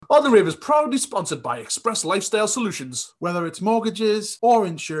On the Rave is proudly sponsored by Express Lifestyle Solutions. Whether it's mortgages or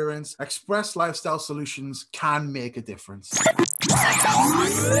insurance, Express Lifestyle Solutions can make a difference. 3, 2,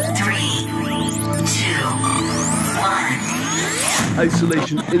 1.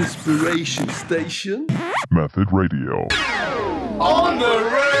 Isolation Inspiration Station. Method Radio. On the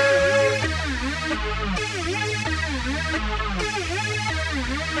Rave!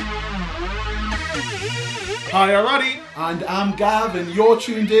 Hi, I'm Addy. And I'm Gav, and you're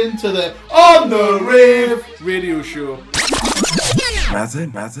tuned in to the On the Rave Radio Show.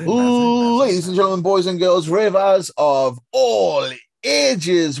 Method. Ladies and gentlemen, boys and girls, ravers of all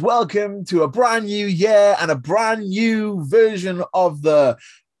ages, welcome to a brand new year and a brand new version of the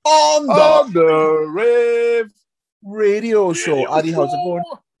On the Rave Radio Show. Addy, how's it going?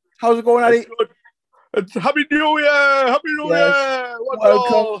 How's it going, Addy? It's Happy New Year! Happy New Year!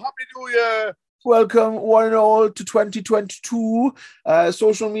 Welcome. Happy New Year! Welcome, one and all, to 2022.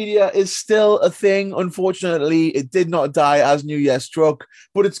 Social media is still a thing. Unfortunately, it did not die as New Year struck,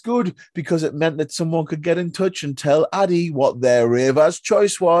 but it's good because it meant that someone could get in touch and tell Addy what their raver's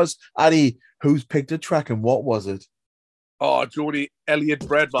choice was. Addy, who's picked a track and what was it? Oh, Jody Elliott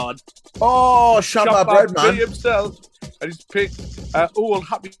Breadman. Oh, Shabba Breadman himself. And he's picked Old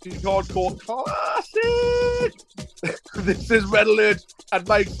Happy Hardcore Classic. This is Red Alert and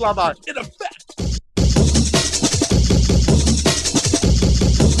Mike Slammer in effect.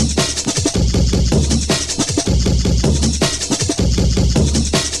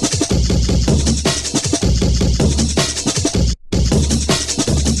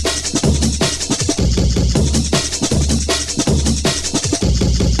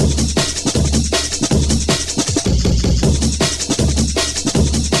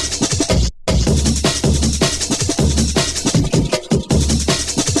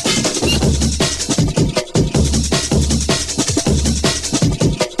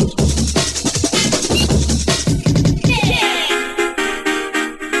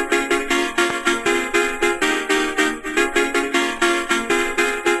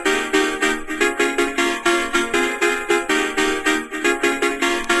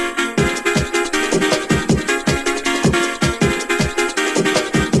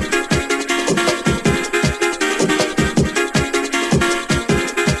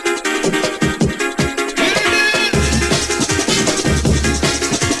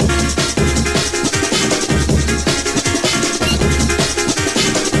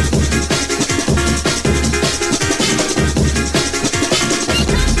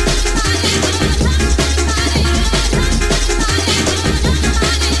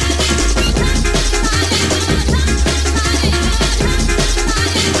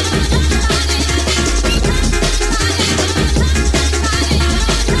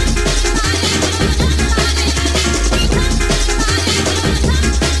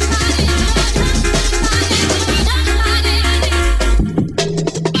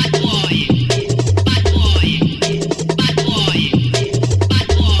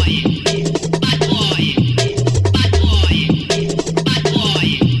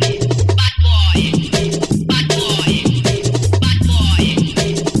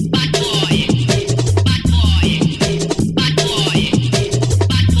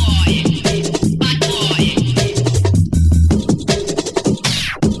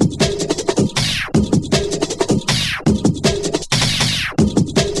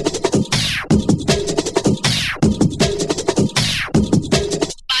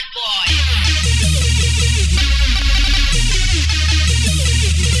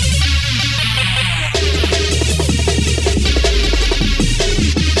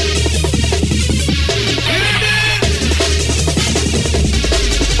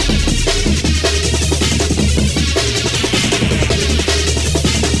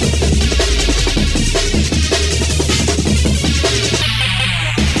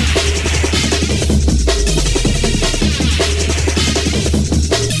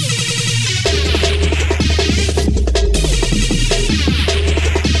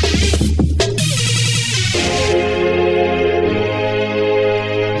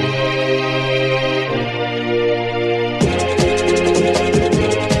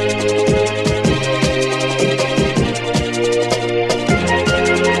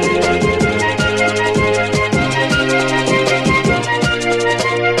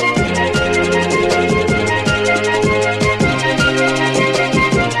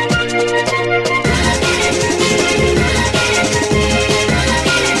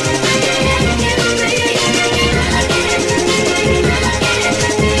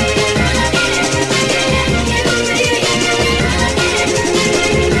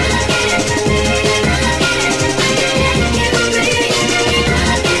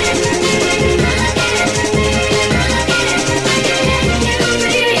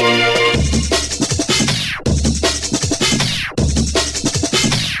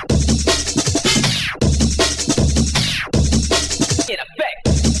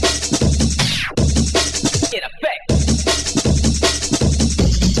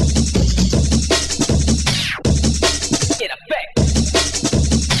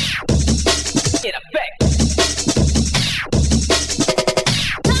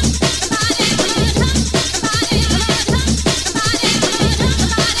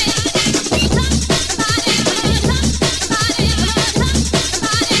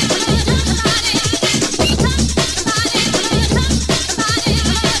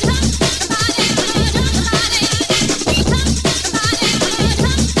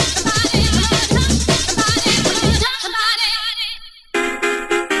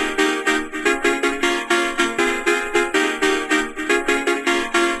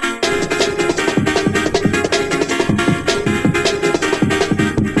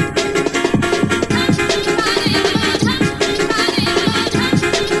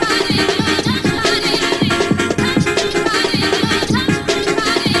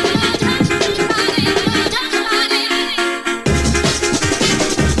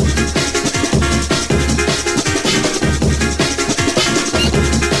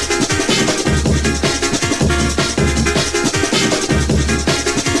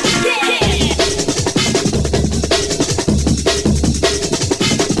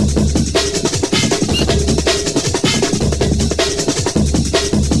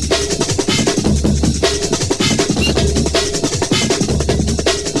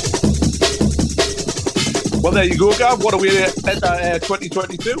 Well, there you go, Gav. What are we at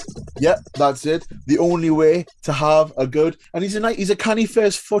 2022? Yeah, that's it. The only way to have a good, and he's a canny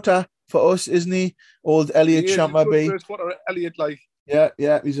first footer for us, isn't he? Old Elliot Champaby. Elliot, like.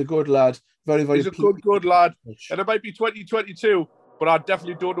 Yeah, he's a good lad. Very, very. He's a good lad. And it might be 2022, but I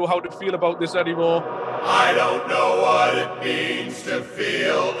definitely don't know how to feel about this anymore. I don't know what it means to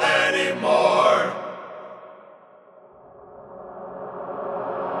feel anymore.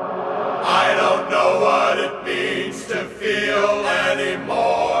 I don't know what it means to feel anymore.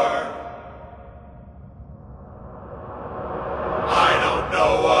 I don't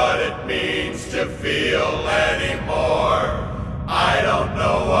know what it means to feel anymore. I don't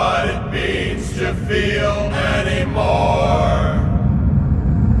know what it means to feel anymore.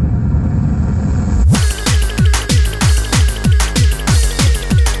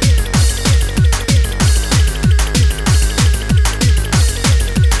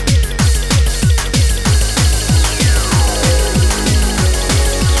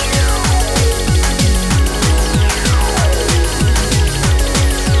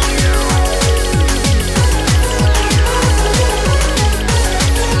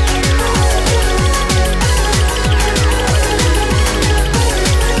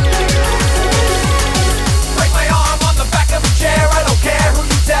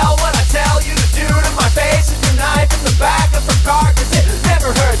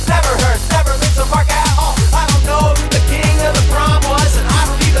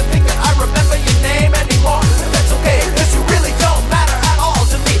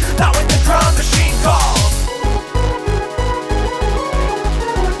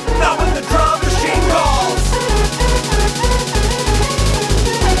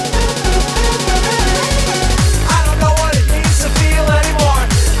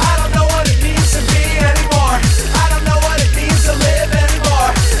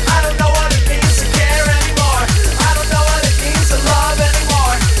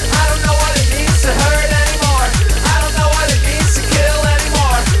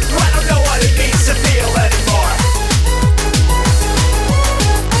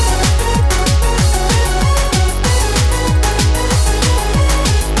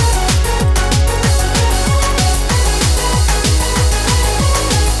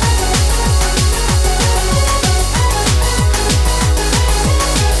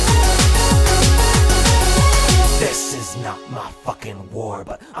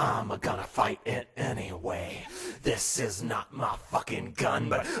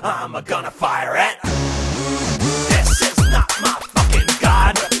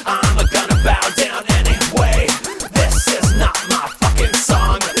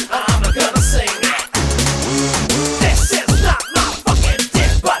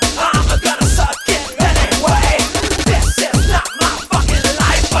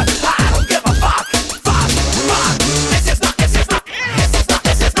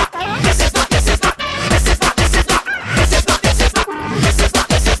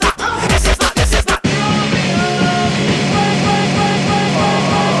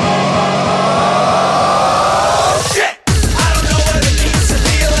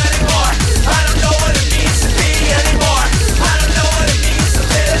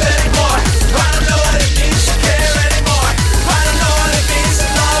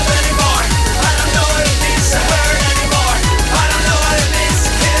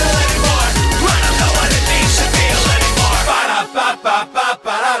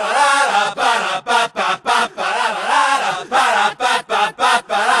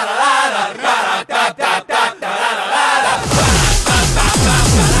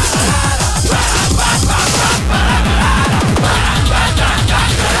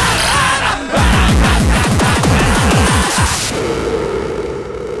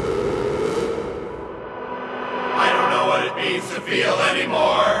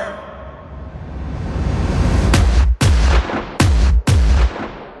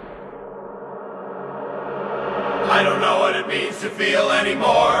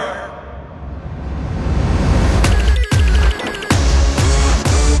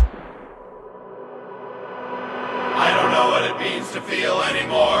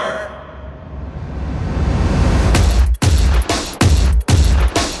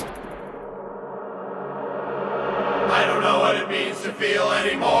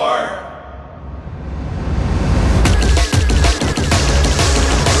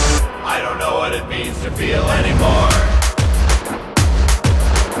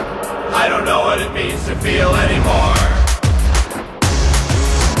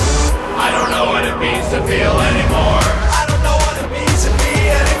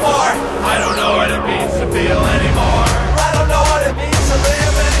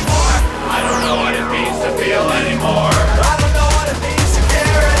 Feel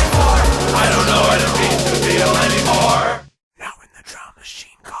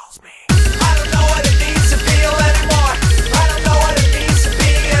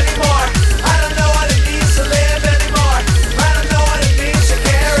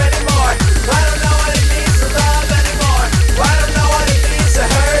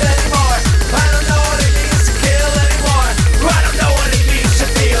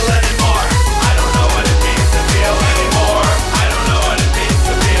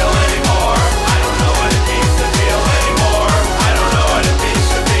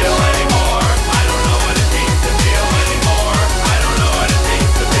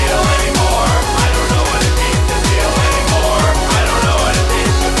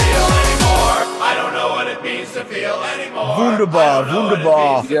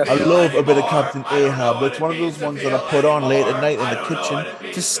Wunderbar. Yes. I love a bit of Captain Ahab. It's one of those ones that I put on late at night in the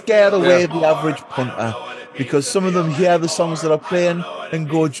kitchen to scare away the average punter. Because some of them hear the songs that I'm playing and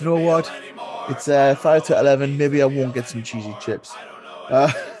go, do you know what? It's 5 to 11. Maybe I won't get some cheesy chips.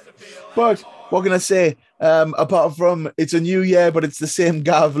 But what can I say? Apart from it's a new year, but it's the same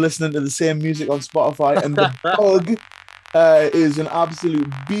Gav listening to the same music on Spotify. And the Bug is an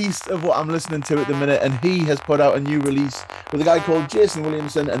absolute beast of what I'm listening to at the minute. And he has put out a new release with a guy called Jason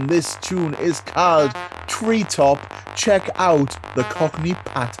Williamson. And this tune is called Treetop. Check out the Cockney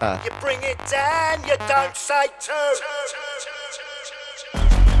Patter. You bring it down, you don't say two.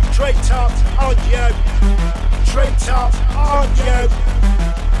 Treetop on you. Treetop on you.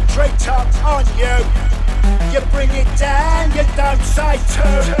 Treetop on you. You bring it down, you don't say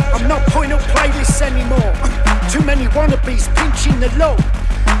two. I'm not putting up playlists anymore. Too many wannabes pinching the low.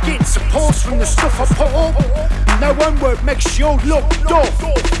 Getting support from the stuff I put up. No one word makes you look dull.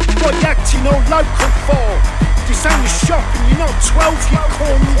 What you acting all local for? This ain't a shop and you're not 12, you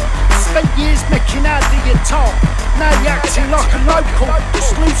corny. Spent years making out of your top. Now you're acting like a local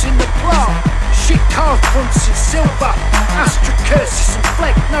that's losing the plot. Shit car fronts in silver. Astra curses and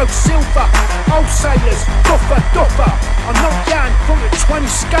fleck, no silver. Wholesalers, duffer. I'm not young, full of 20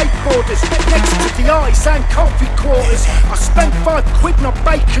 skateboarders next to the eyes and coffee quarters. I spent £5 on a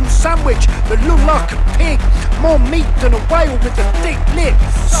bacon sandwich that looked like a pig. More meat than a whale with a thick lip.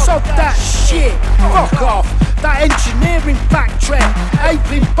 Sod that shit, fuck off. That engineering factory,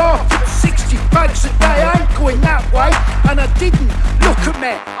 Ablin bar for 60 bags a day. I ain't going that way, and I didn't. Look at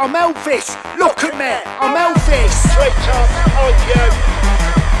me, I'm Elvis. Look at me, I'm Elvis. Treetop on you.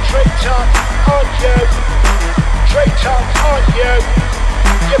 Treetop on you. Treetop on you.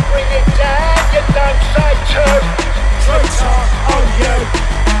 You bring it down, you don't say two. Treetop on you.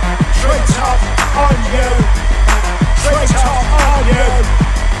 Treetop on you. Treetop on you.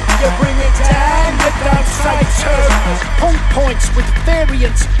 You bring it down, you don't say two. Point points with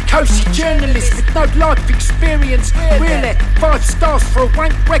variants. Cozy journalist with no life experience. Really, 5 stars for a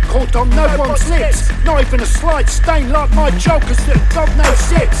wank record on no one's lips. Not even a slight stain like my jokers that got no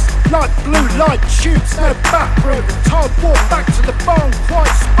zips. Like blue light tubes, no bathroom. Tired walk back to the barn,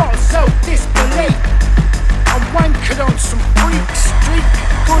 quiet spot, self-disbelief. I'm wankered on some freak street,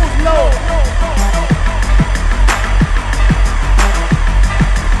 good lord.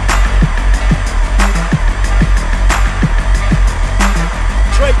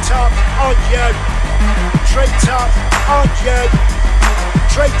 Treetop on you. Treetop on you.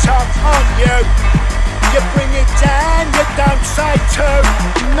 Treetop on you. You bring it down, you don't say two.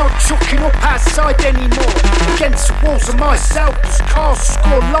 I'm not chucking up outside anymore. Against the walls of myself, as cars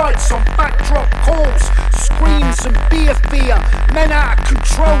score lights on backdrop calls. Screams and beer fear. Men out of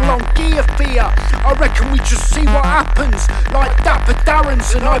control on gear fear. I reckon we just see what happens. Like Dapper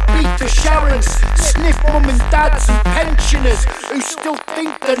Darrens and I beat the Sharons. Sniff mum and dads and pensioners who still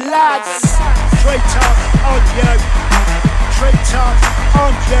think the lads. Treetop on you. Treetop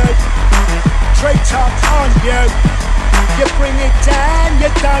on you. Treetop on you. You bring it down,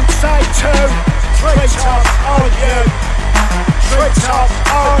 you don't say two. Treetop on you. Treetop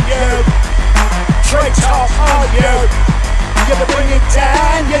on you. Treetop on you. You bring it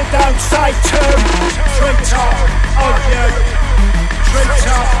down, you don't say two. Treetop on you.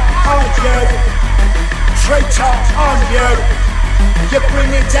 Treetop on you. Treetop on you. You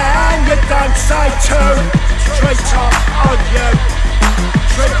bring it down, you don't say two. Treetop on you.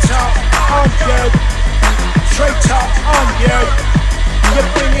 Treetop on you. Treetop on you. You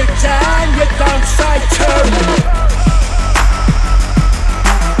bring it down, you don't say two.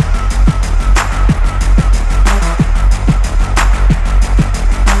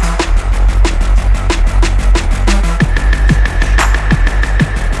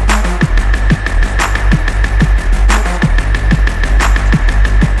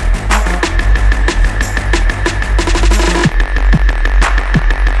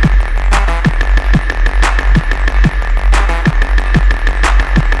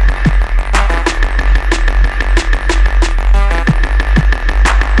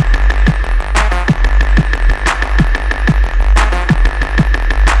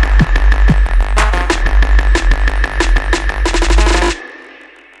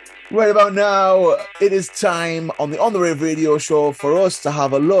 Right about now, it is time on the On the Rave radio show for us to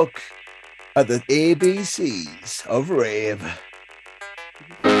have a look at the ABCs of rave.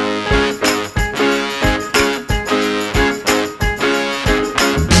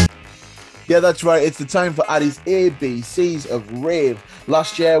 Yeah, that's right. It's the time for Addy's ABCs of rave.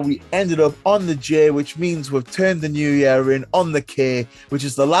 Last year, we ended up on the J, which means we've turned the new year in on the K, which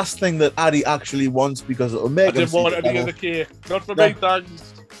is the last thing that Addy actually wants because it'll make I didn't want any of the K. Not for me,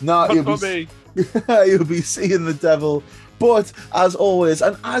 thanks. No, Not for me. You'll be seeing the devil. But as always,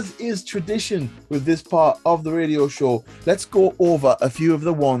 and as is tradition with this part of the radio show, let's go over a few of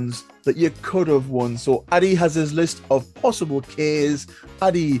the ones that you could have won. So Addy has his list of possible Ks.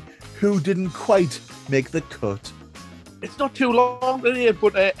 Addy, who didn't quite make the cut? It's not too long in here,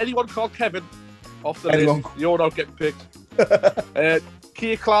 but anyone called Kevin off the list, you're not getting picked.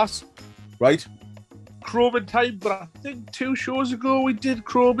 K-Class. Right. Chrome in Time, but I think 2 shows ago we did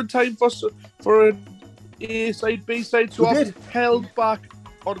Chrome in Time for an A-side, B-side, so I've held back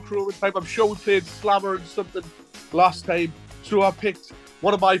on Chrome in Time. I'm sure we played Slammer and something last time, so I picked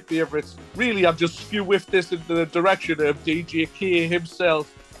one of my favourites. Really, I've just skew-whiffed this into the direction of DJ K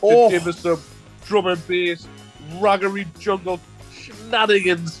himself to give us some drum and bass, raggery jungle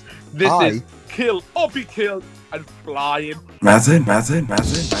shenanigans. This is Kill or Be Killed and Flying. Mazin.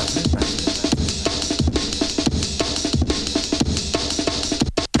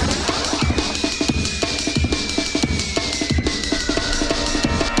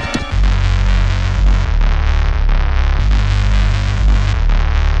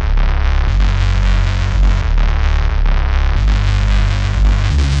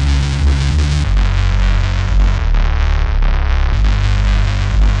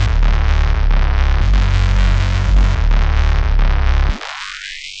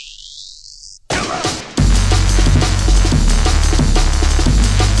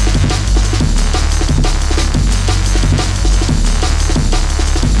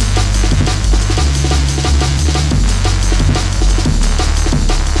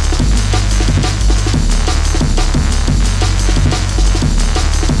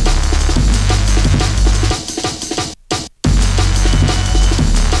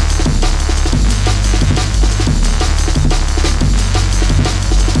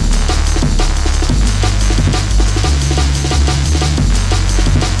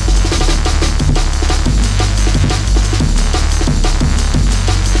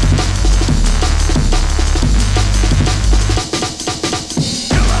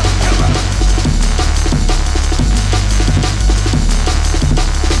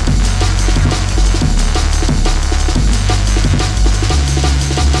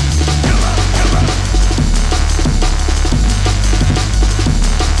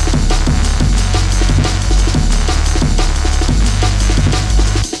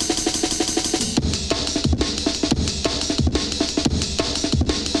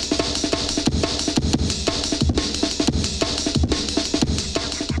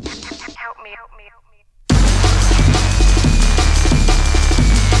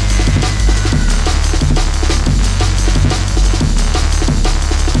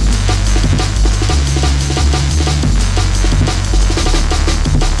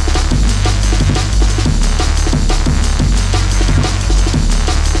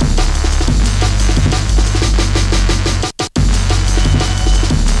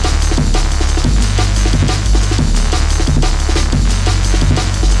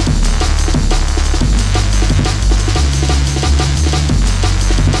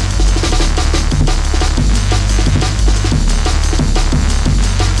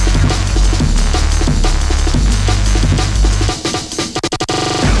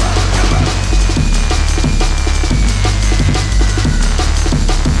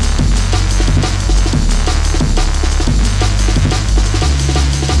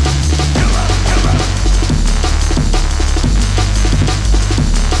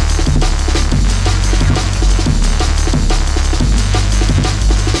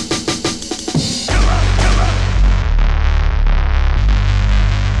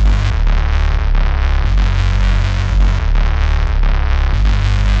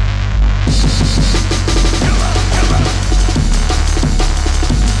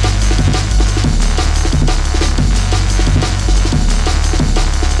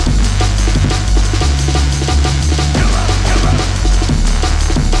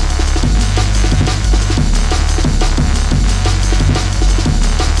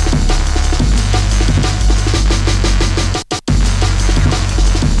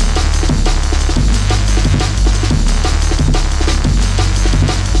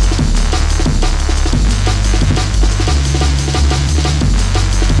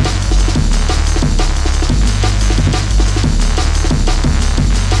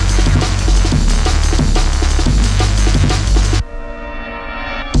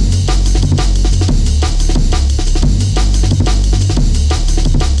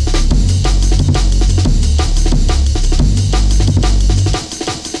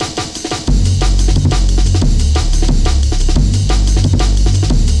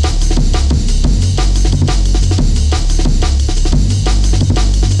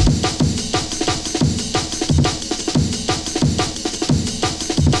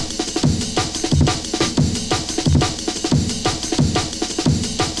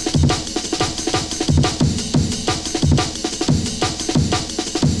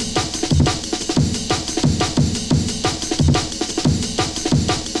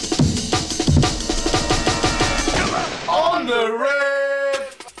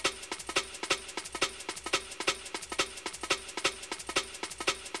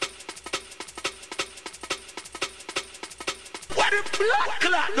 blood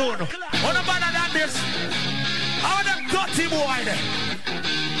clot no. On a better than this. How them dirty boy there?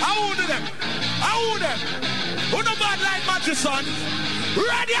 How do them? How them? On a bad like Manchester.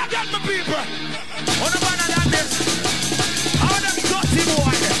 Ready again, my people. On a better than this. How them dirty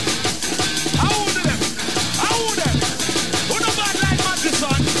boy there? How do them? How them? On a bad like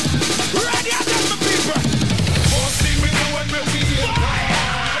Manchester. Ready again, my people. First thing we do when we feel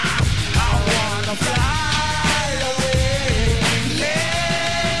I wanna fly away.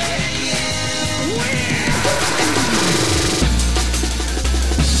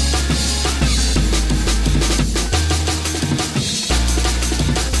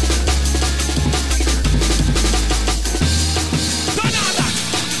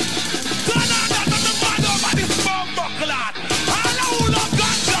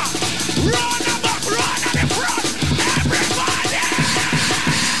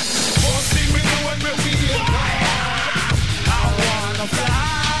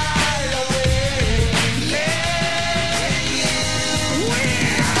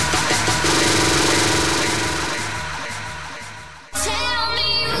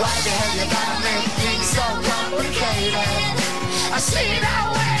 I see that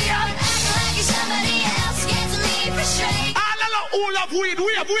way up, acting like you're somebody else, gets me frustrated. All of weed,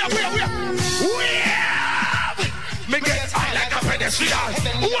 we have. Me get high like a pedestrian.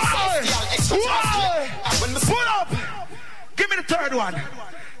 Why? Pull up. Give me the third one.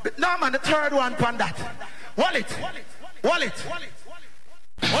 No man, the third one on that. Wallet.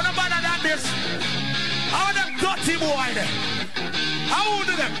 On a better than this. How them dirty boy there? How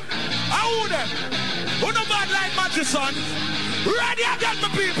do them? On a bad like Manchester. Ready again, my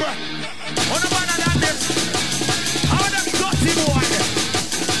people. On a better than this. How them dirty boy there?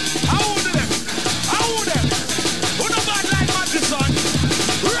 How do them? On a bad like Manchester.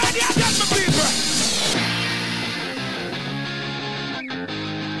 Ready again, my people.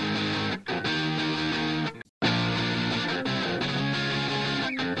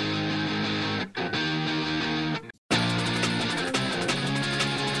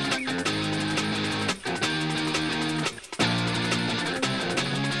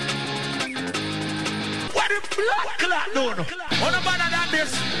 Blood clot no. On a better than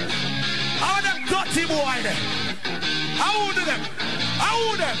this. How them dirty boy there? How do them?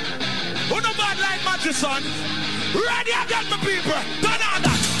 On a bad like Manchester. Ready again, my people. Turn on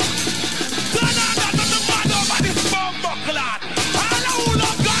that. On the man over this bomb clot. All who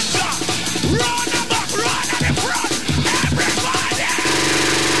love ganja. Run the back, run at the front. Everybody.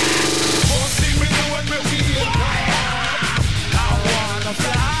 First thing we do when we feel I wanna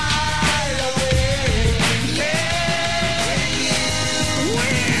fly.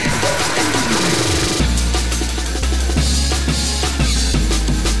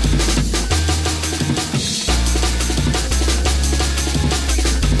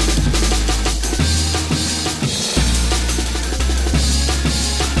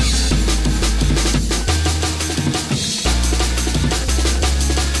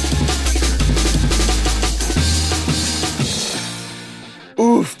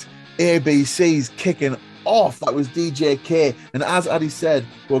 Oofed. ABC's kicking off. That was DJ K. And as Addy said,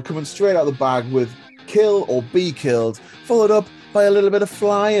 we're coming straight out of the bag with Kill or Be Killed, followed up by a little bit of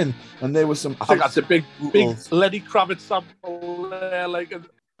Flying. And there was some... I think that's a big Lenny Kravitz sample there, like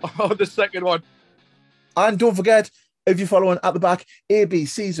on the second one. And don't forget, if you're following at the back,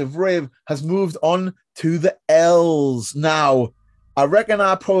 ABCs of Rave has moved on to the L's. Now, I reckon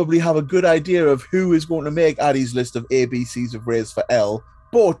I probably have a good idea of who is going to make Addy's list of ABCs of Raves for L.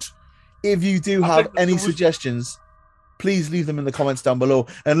 But if you do have any suggestions, please leave them in the comments down below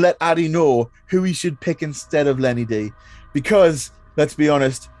and let Addy know who he should pick instead of Lenny D. Because, let's be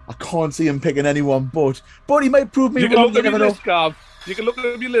honest, I can't see him picking anyone but he might prove me wrong. You can look at your list, Gav. You can look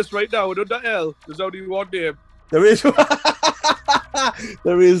at your list right now, and under L, there's only one name. There is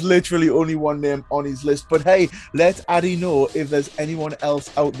there is literally only one name on his list. But hey, let Addy know if there's anyone else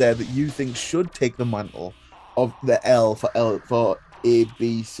out there that you think should take the mantle of the L for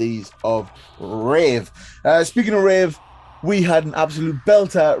ABCs of Rave. Speaking of Rave, we had an absolute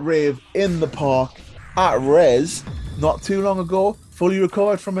belter rave in the park at Res not too long ago. Fully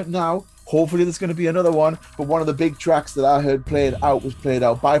recovered from it now. Hopefully there's going to be another one, but one of the big tracks that I heard played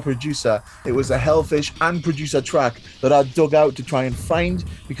out by Producer. It was a Hellfish and Producer track that I dug out to try and find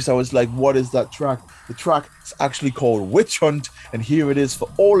because I was like, what is that track? The track is actually called Witch Hunt, and here it is for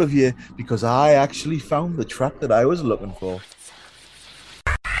all of you because I actually found the track that I was looking for.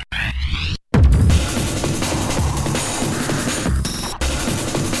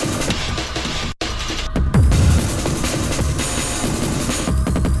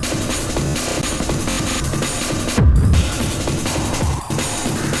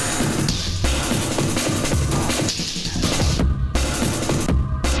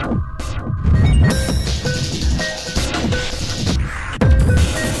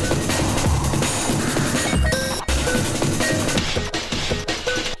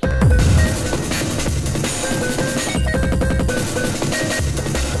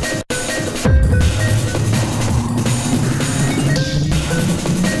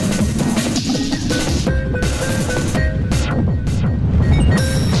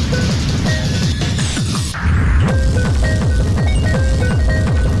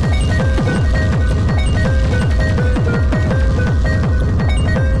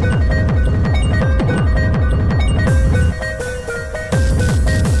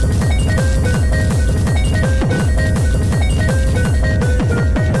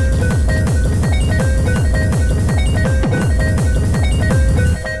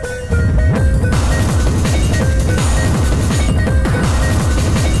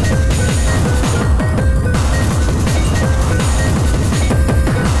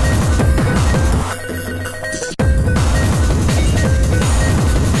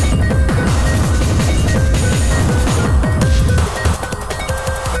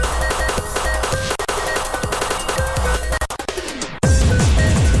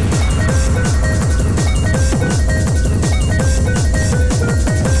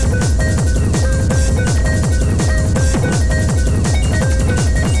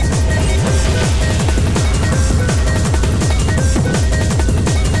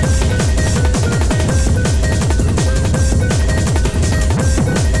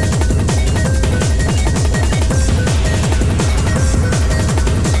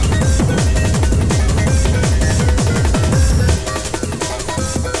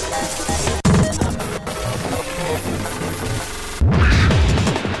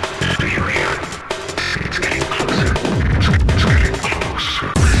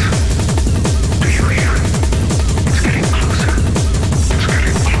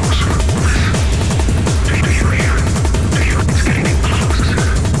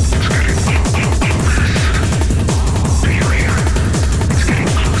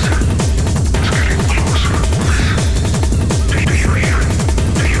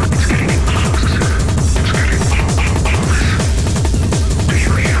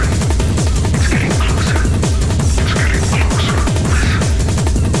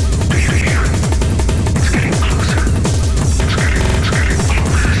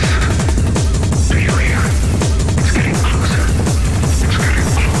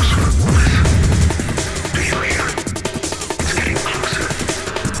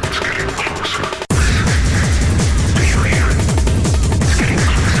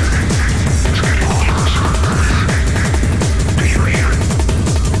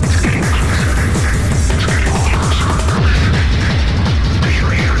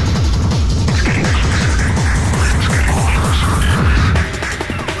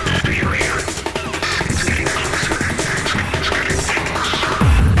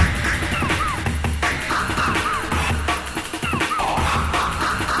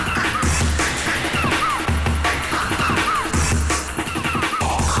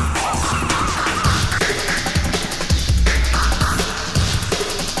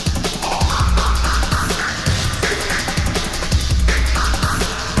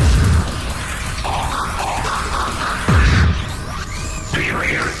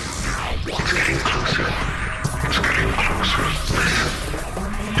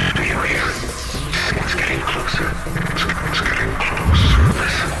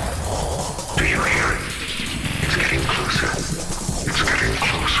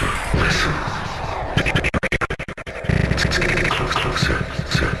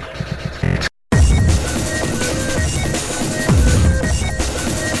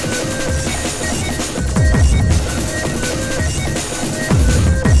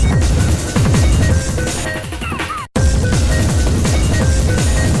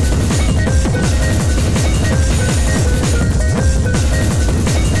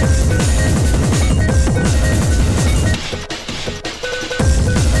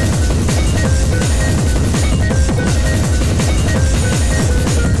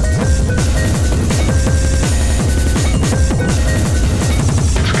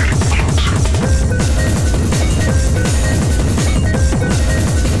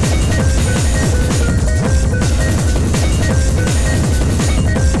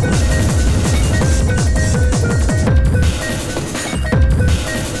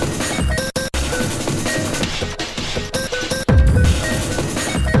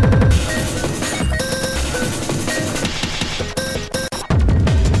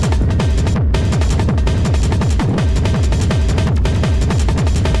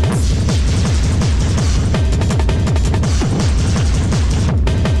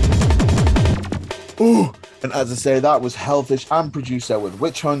 And as I say, that was Hellfish and Producer with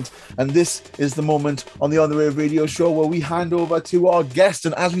Witch Hunt. And this is the moment on the On The Rave radio show where we hand over to our guest.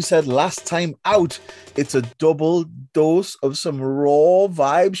 And as we said last time out, it's a double dose of some raw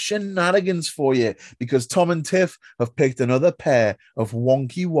vibe shenanigans for you, because Tom and Tiff have picked another pair of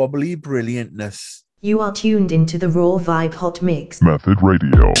wonky wobbly brilliantness. You are tuned into the Raw Vibe Hot Mix. Method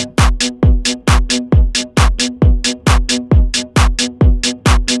Radio.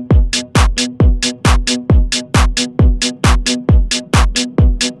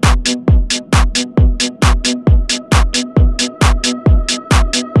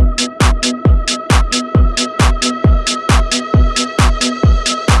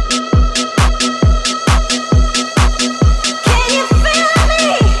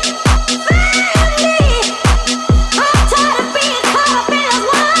 I'm tired of being caught up in this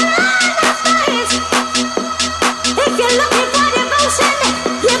one.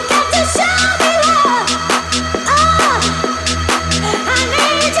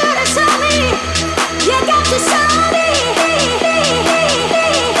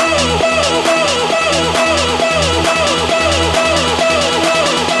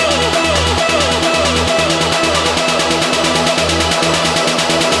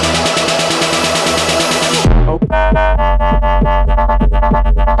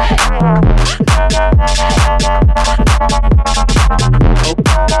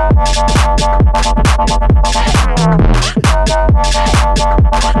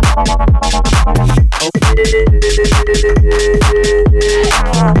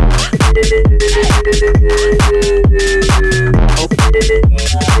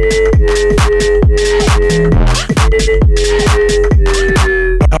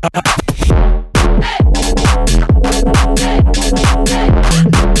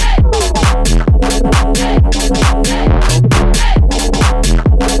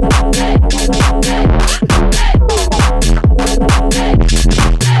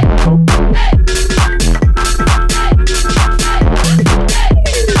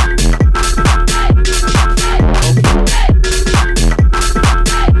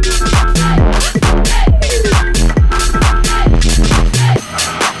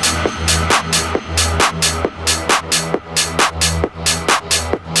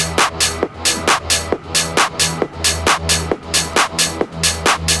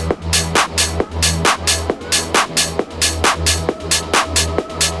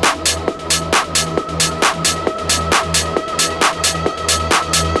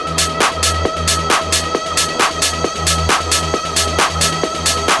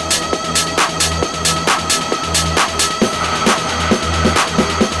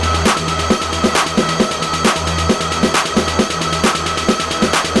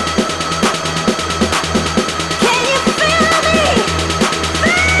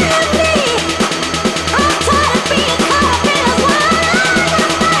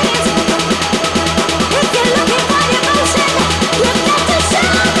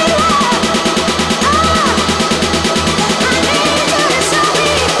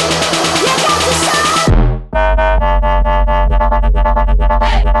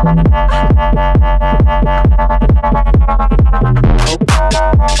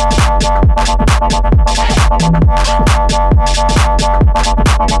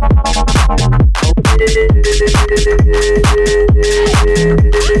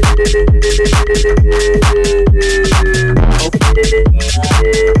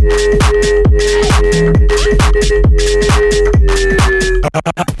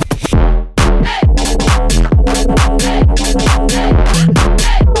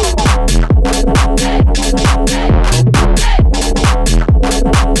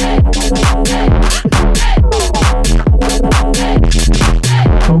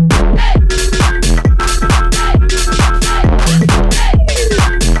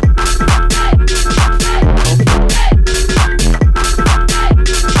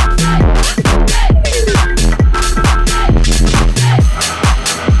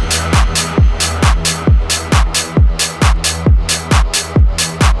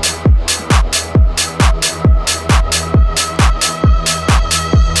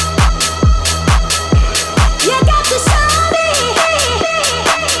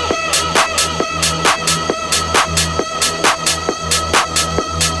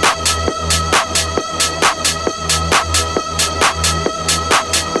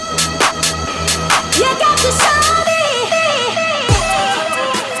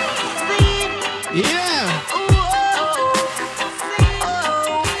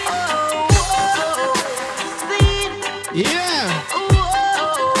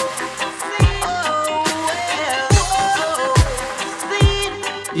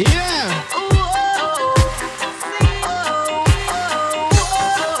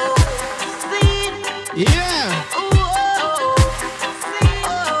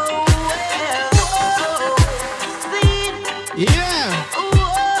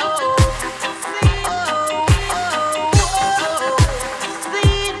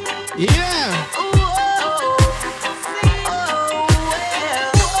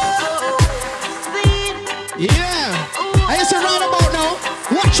 Yeah. I used to right about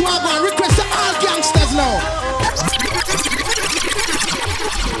now. Watch what I'm going. Request to all gangsters now.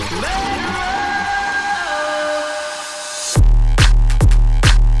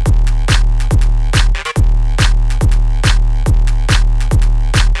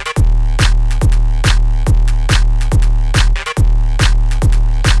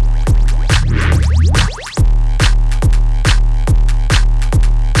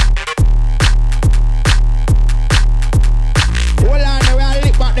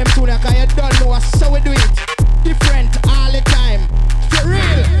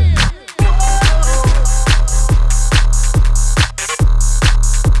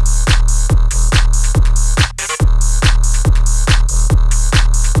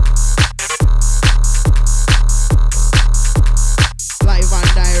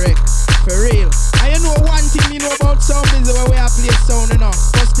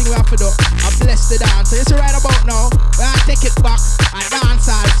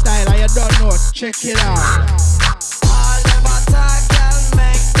 Check it out.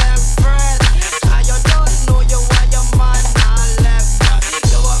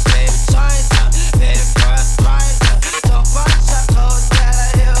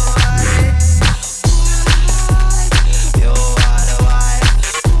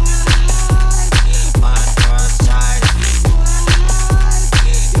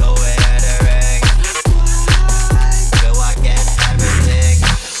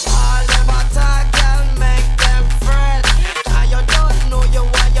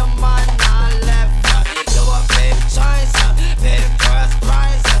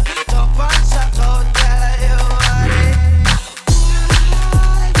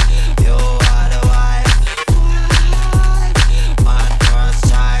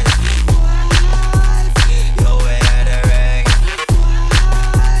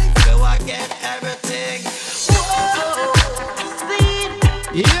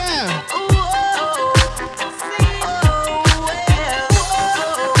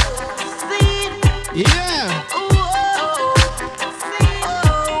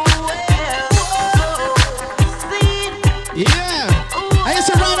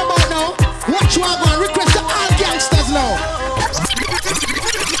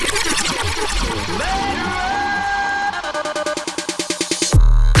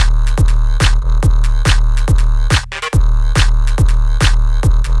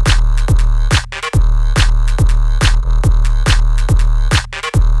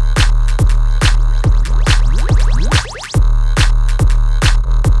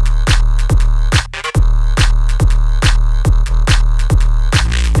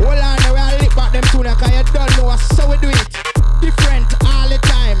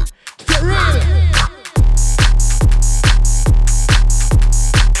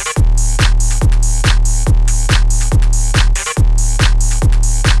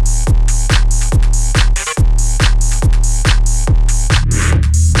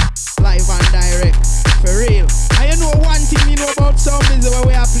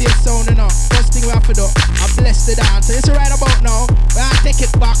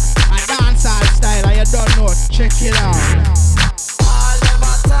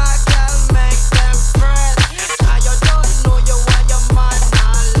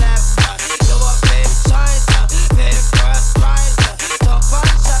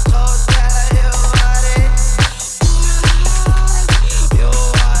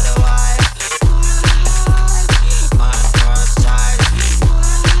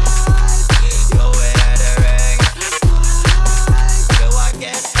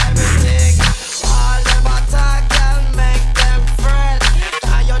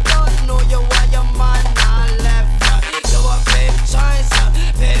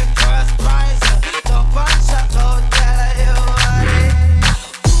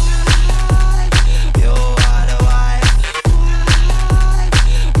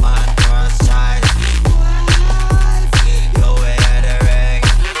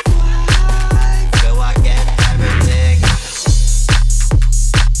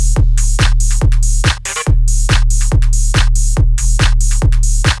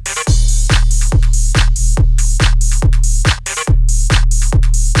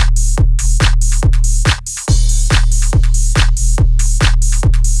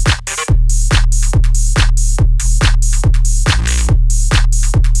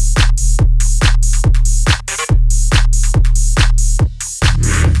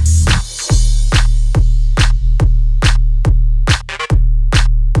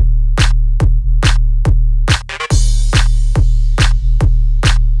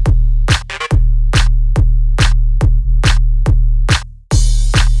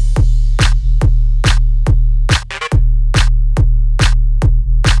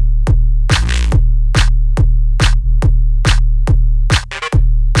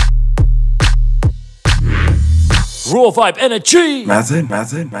 Vibe Energy.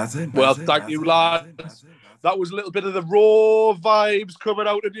 Well, thank you, lads. That was a little bit of the raw vibes coming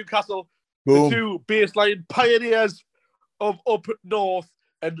out of Newcastle. Boom. The two baseline pioneers of up north.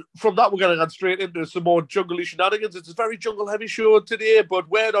 And from that, we're going to go straight into some more jungle shenanigans. It's a very jungle-heavy show today, but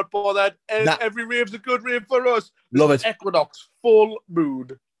we're not bothered. Every rave's a good rave for us. Love it. Equinox, full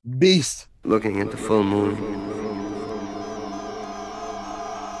moon. Beast. Looking at the full moon.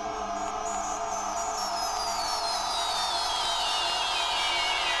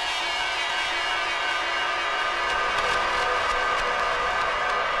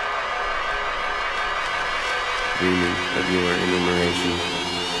 Dreaming of your enumeration.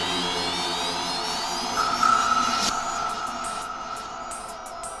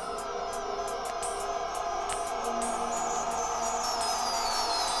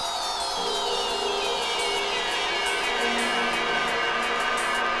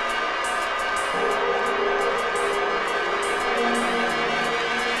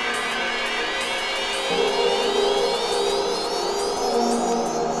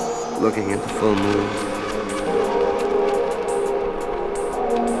 Looking at the full moon.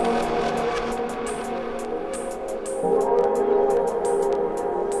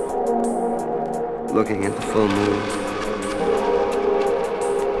 Looking at the full moon.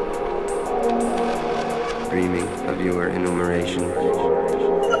 Dreaming of your enumeration.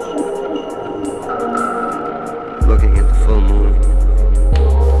 Looking at the full moon.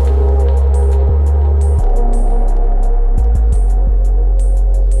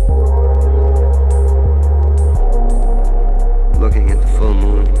 Looking at the full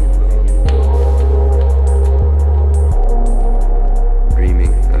moon.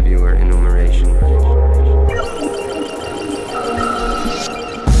 Dreaming of your enumeration.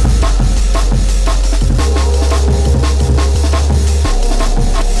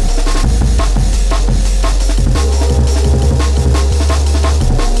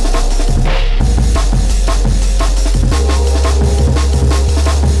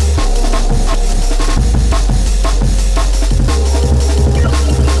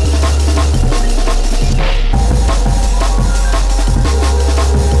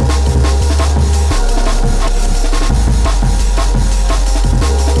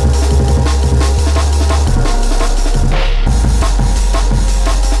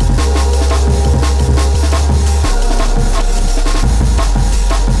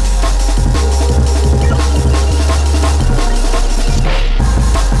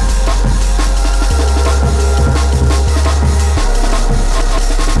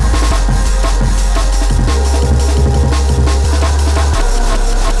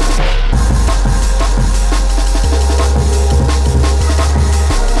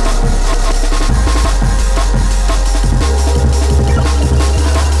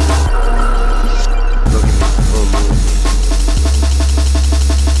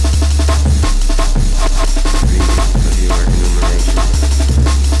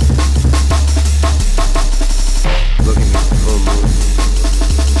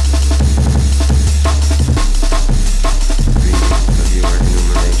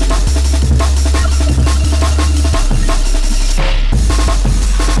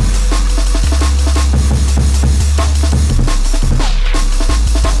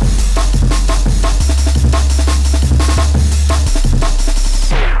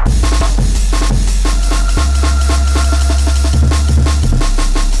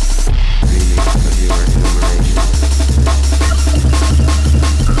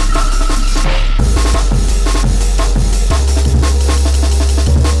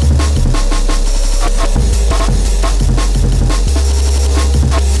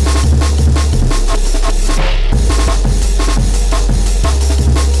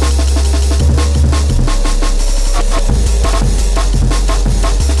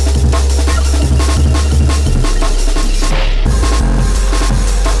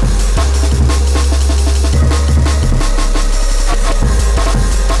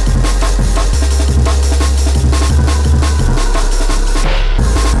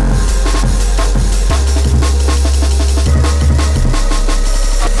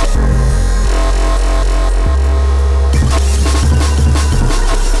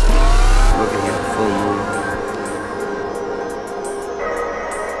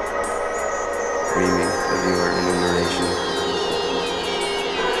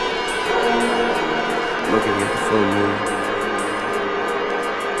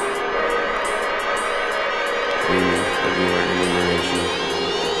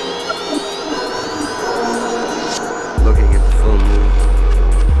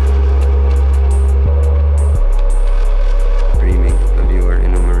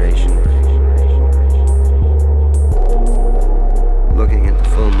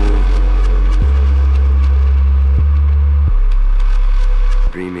 moon.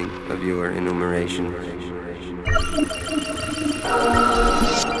 Dreaming of your enumeration.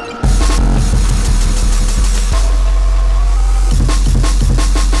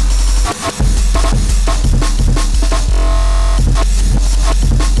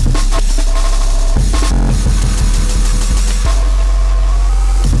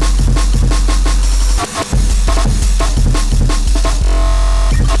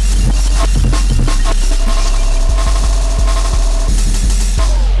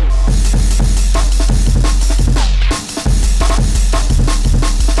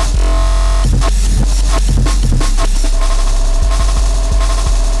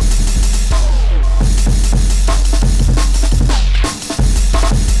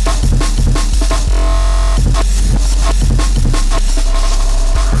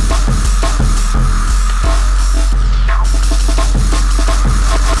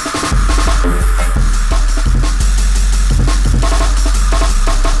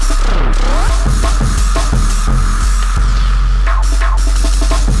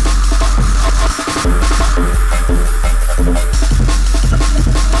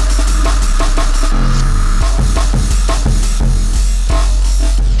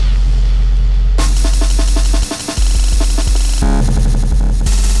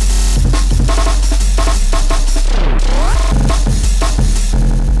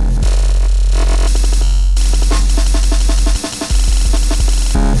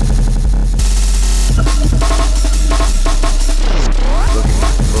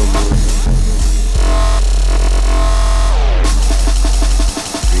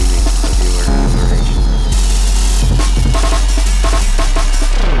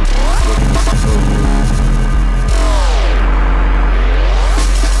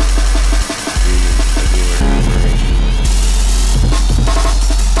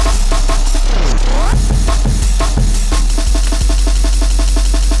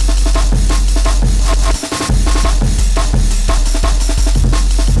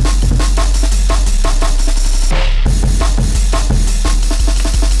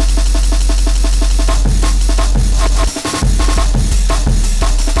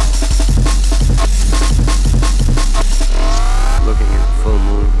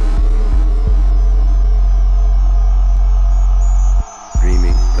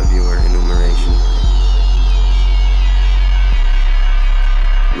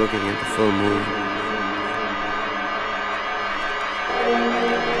 Looking at the full moon.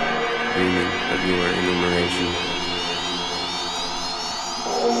 Dreaming of your enumeration.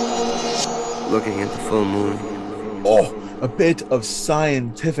 Looking at the full moon. Oh, a bit of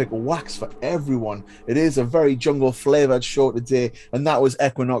scientific wax for everyone. It is a very jungle flavored show today, and that was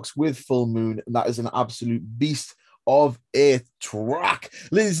Equinox with Full Moon, and that is an absolute beast of a track.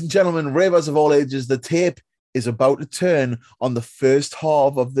 Ladies and gentlemen, ravers of all ages, the tape is about to turn on the first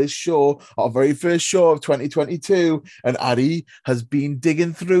half of this show, our very first show of 2022, and Addy has been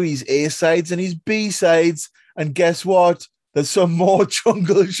digging through his A-sides and his B-sides, and guess what? There's some more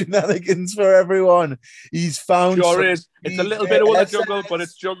jungle shenanigans for everyone. He's found... Sure is. It's a little bit of the jungle, but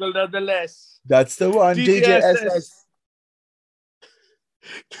it's jungle nonetheless. That's the one. DJSS.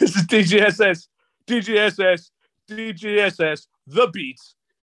 This is DJSS. DJSS. DJSS. The Beats.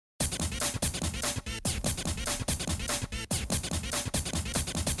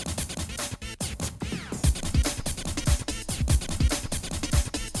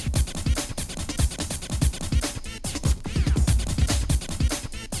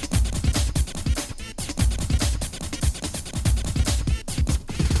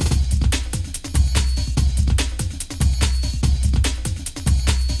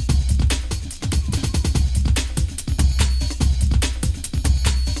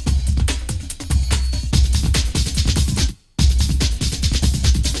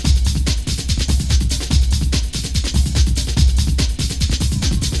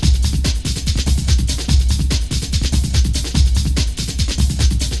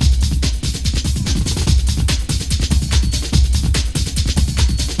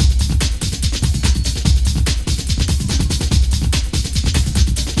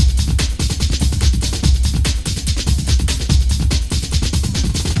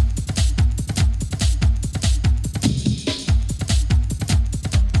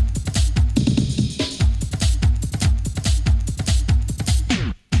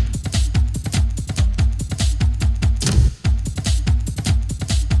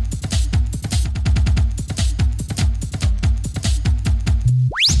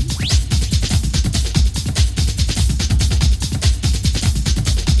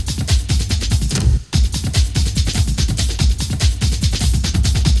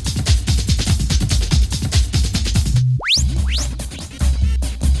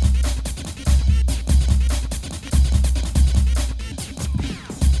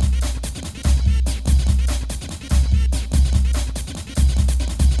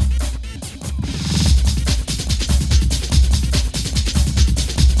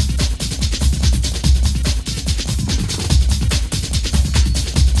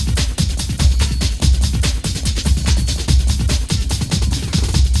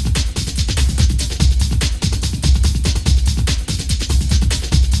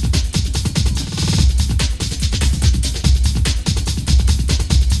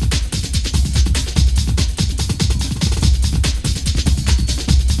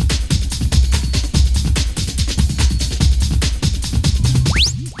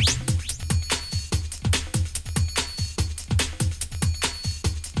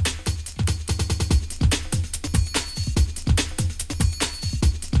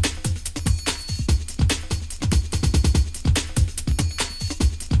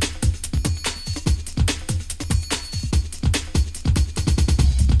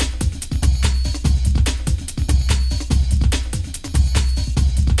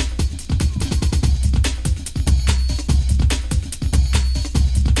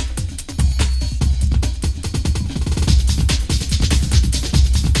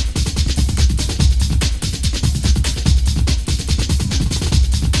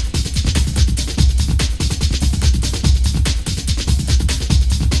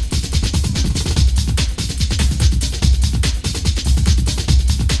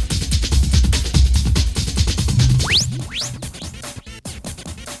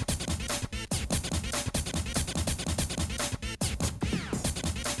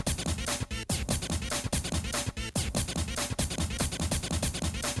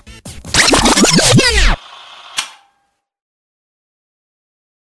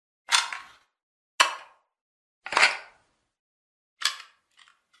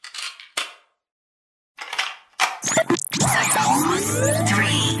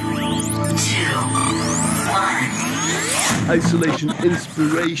 Isolation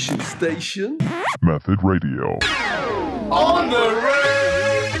Inspiration Station. Method Radio. On the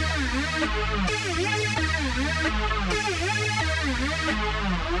rave.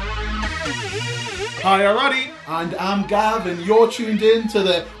 Hi, I'm Addy. And I'm Gav, and you're tuned in to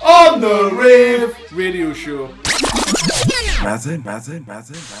the On the Rave radio show. Method.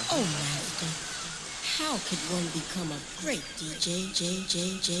 Oh, Master, how could one become a great DJ?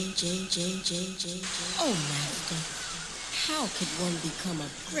 Oh, Master, how could one become a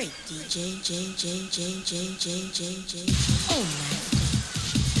great DJ? Oh, Master,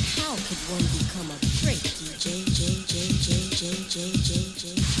 how could one become a great DJ?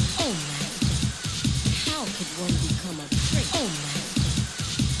 Oh, Master, how could one become a great? Oh, Master,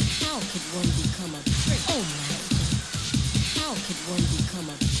 how could one become a great? Oh, Master, how could one become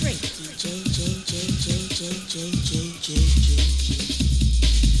a great DJ?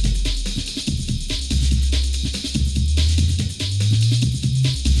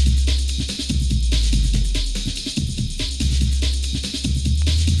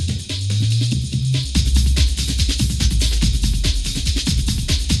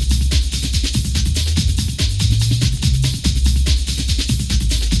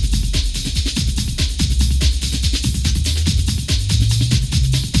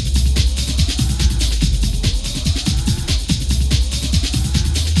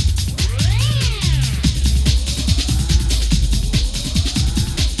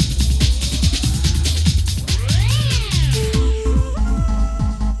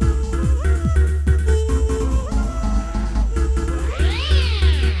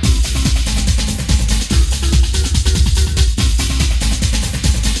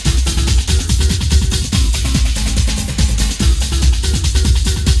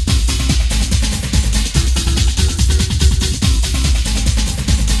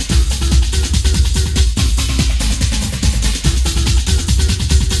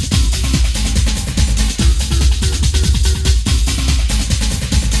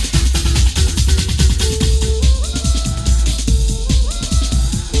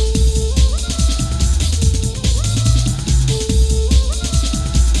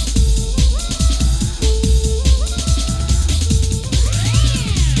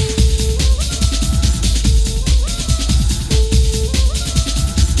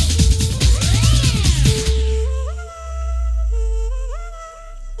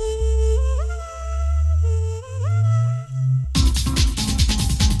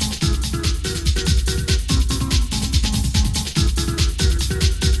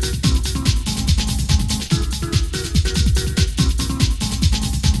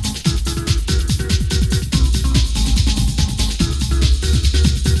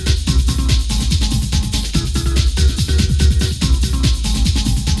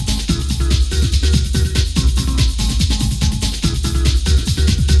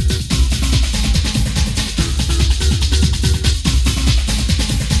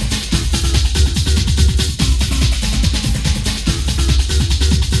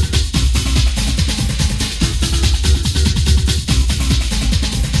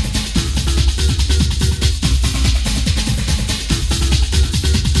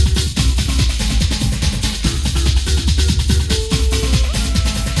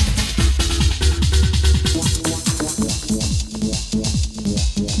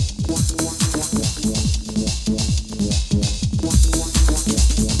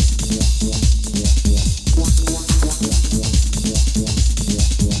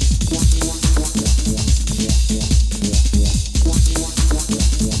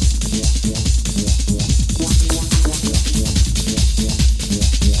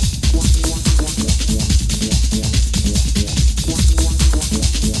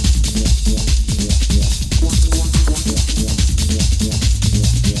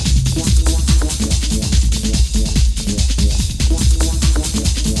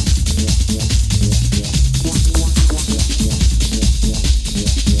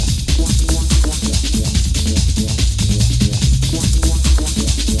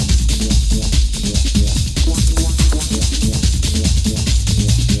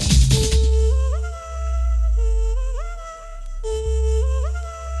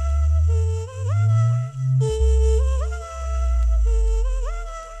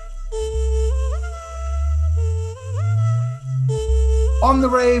 On the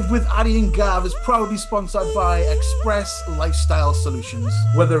Rave with Addy and Gav is proudly sponsored by Express Lifestyle Solutions.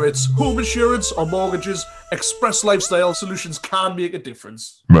 Whether it's home insurance or mortgages, Express Lifestyle Solutions can make a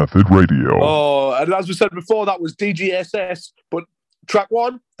difference. Method Radio. Oh, and as we said before, that was DGSS. But track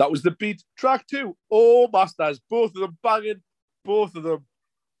one, that was the beat. Track two, oh, Masters. Both of them banging. Both of them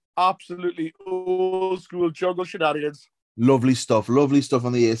absolutely old school jungle shenanigans. Lovely stuff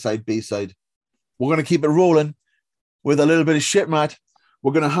on the A side, B side. We're going to keep it rolling with a little bit of shit, Matt.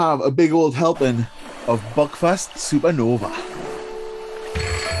 We're going to have a big old helping of Buckfast Supernova.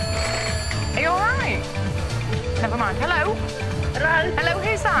 Are you alright? Never mind. Hello? Hello? Hello,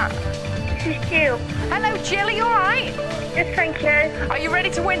 who's that? This is Jill. Hello, Jill, are you alright? Yes, thank you. Are you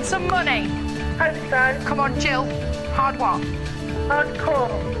ready to win some money? Hope so. Come on, Jill. Hard what? Hardcore.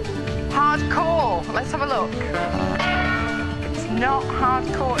 Hardcore. Let's have a look. It's not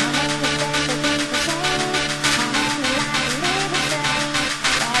hardcore.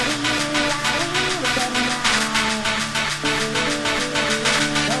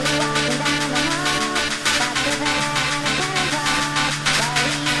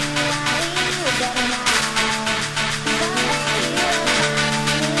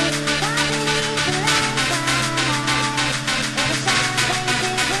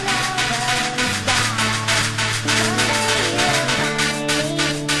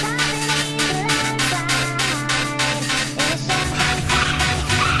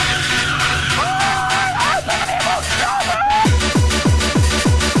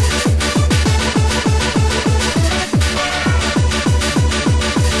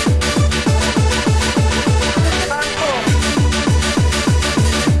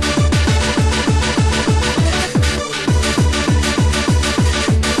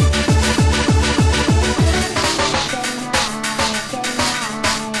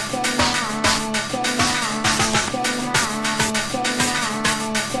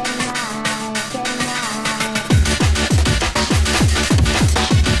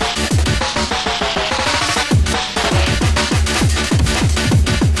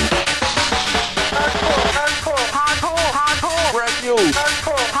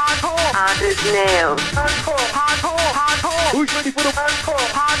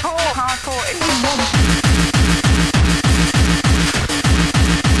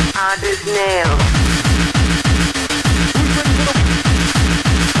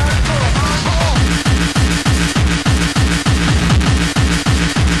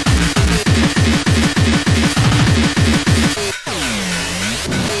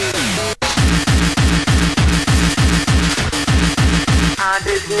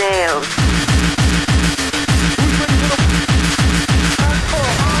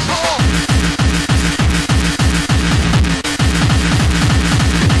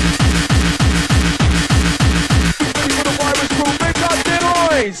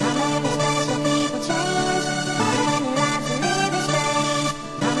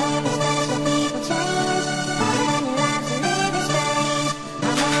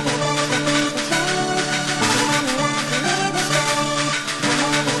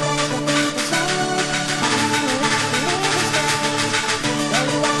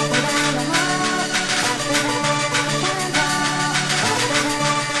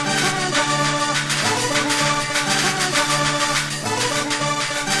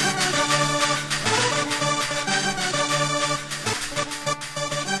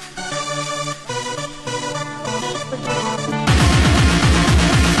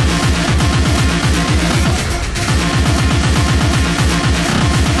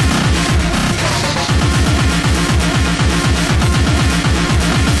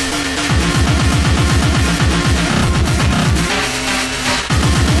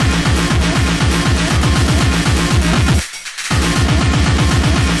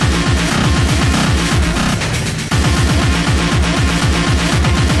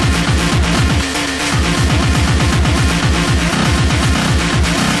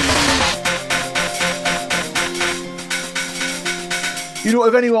 You know,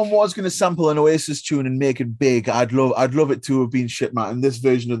 if anyone was going to sample an Oasis tune and make it big, I'd love it to have been Shit Matt. And this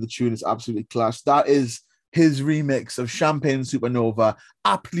version of the tune is absolutely class. That is his remix of Champagne Supernova,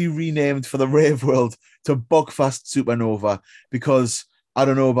 aptly renamed for the rave world to Buckfast Supernova. Because I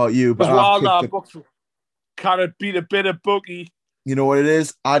don't know about you, but can it beat a bit of boogie? You know what it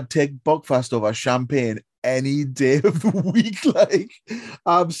is? I'd take Buckfast over Champagne any day of the week, like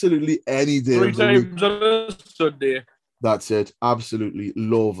absolutely any day. 3 of the times week. on a Sunday. That's it. Absolutely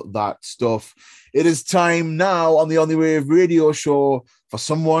love that stuff. It is time now on the On The Wave radio show for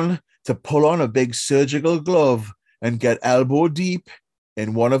someone to pull on a big surgical glove and get elbow deep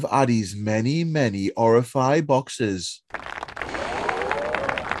in one of Addy's many, many Orify boxes.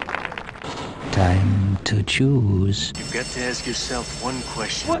 Time to choose. You've got to ask yourself one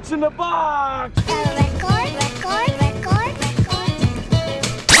question. What's in the box?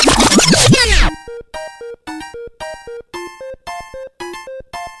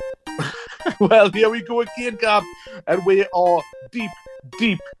 Well, here we go again, Gab. And we are deep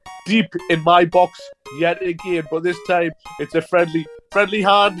in my box yet again, but this time it's a friendly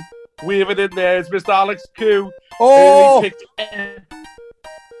hand waving in there. It's Mr. Alex Koo. Oh!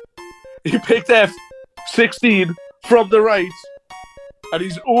 He picked F16 from the right, and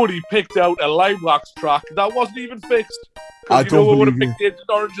he's only picked out a Limewax track that wasn't even fixed. I You know don't we would have believe picked Agent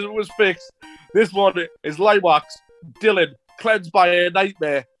Orange if it was fixed. This one is Limewax, Dylan, Cleansed by a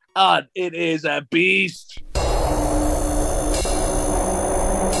Nightmare, and it is a beast.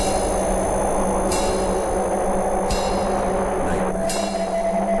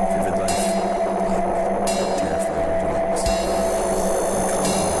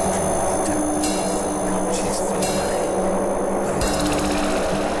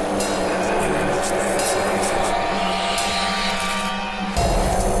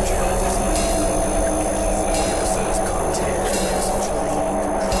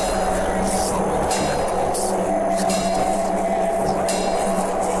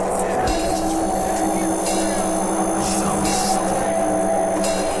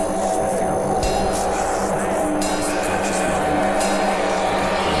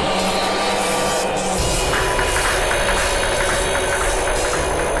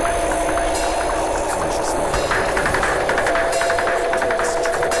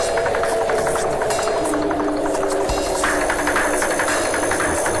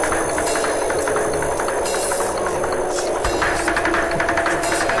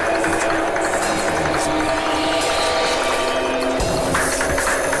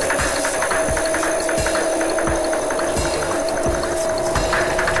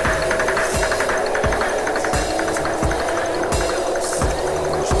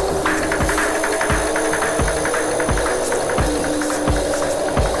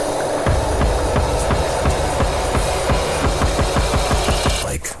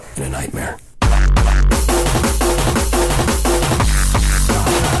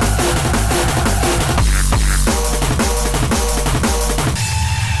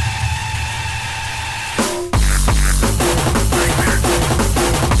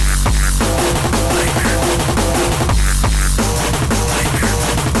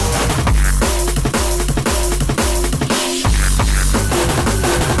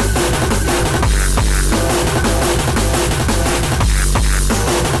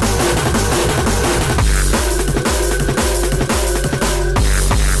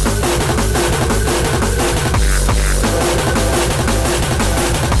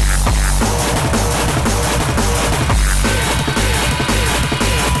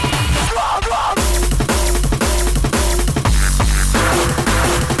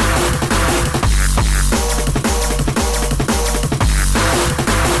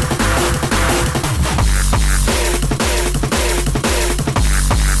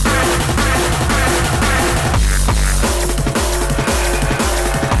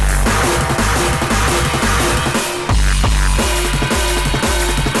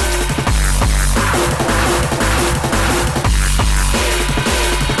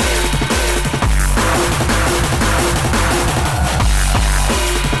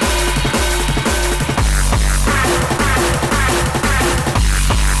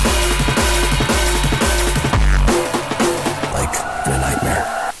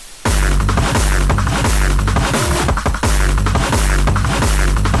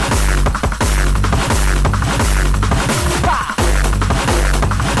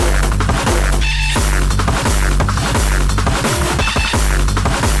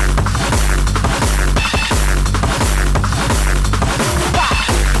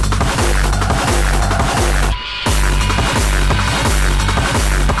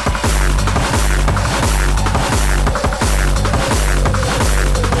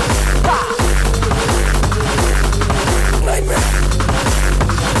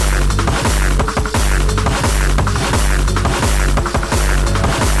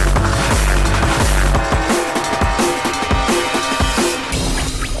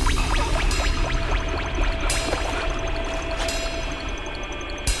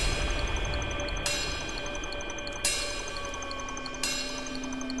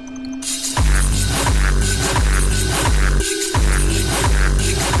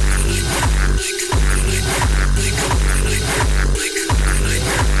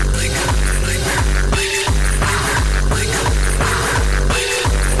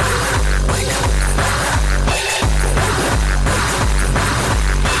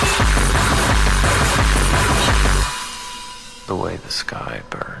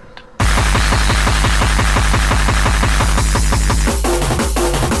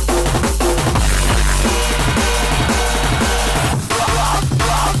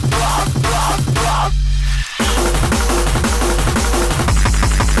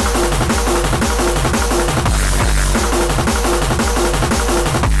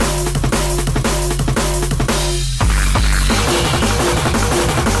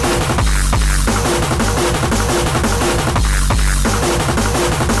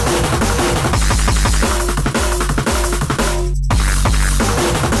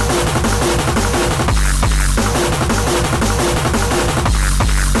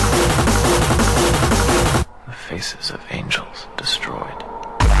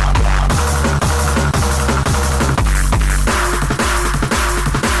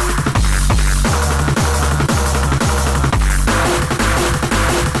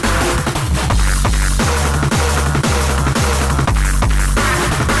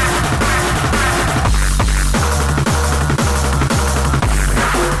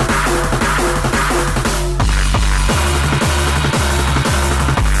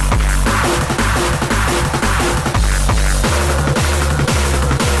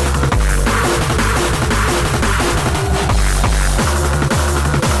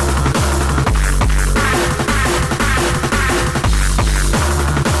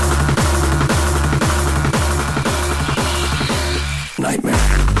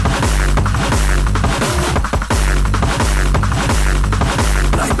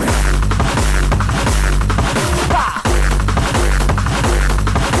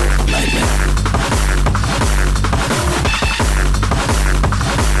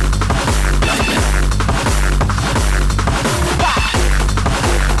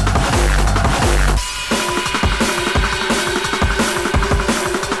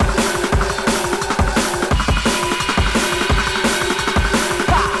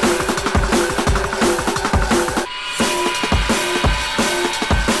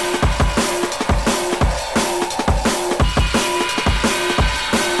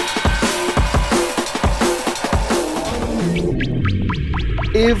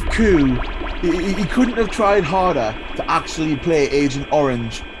 give Q, he couldn't have tried harder to actually play Agent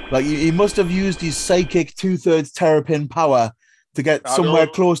Orange. Like, he must have used his psychic 2/3 Terrapin power to get somewhere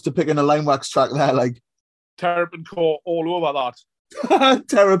close to picking a Line Wax track there. Like, Terrapin Core all over that.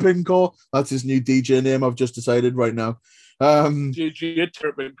 Terrapin Core. That's his new DJ name. I've just decided right now. GG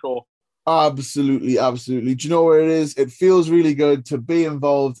Terrapin Core. Absolutely, absolutely. Do you know where it is? It feels really good to be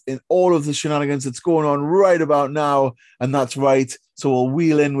involved in all of the shenanigans that's going on right about now, and that's right. So we'll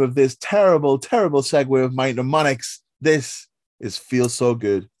wheel in with this terrible, terrible segue of Might and Monics. This is Feel So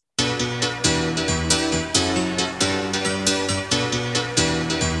Good.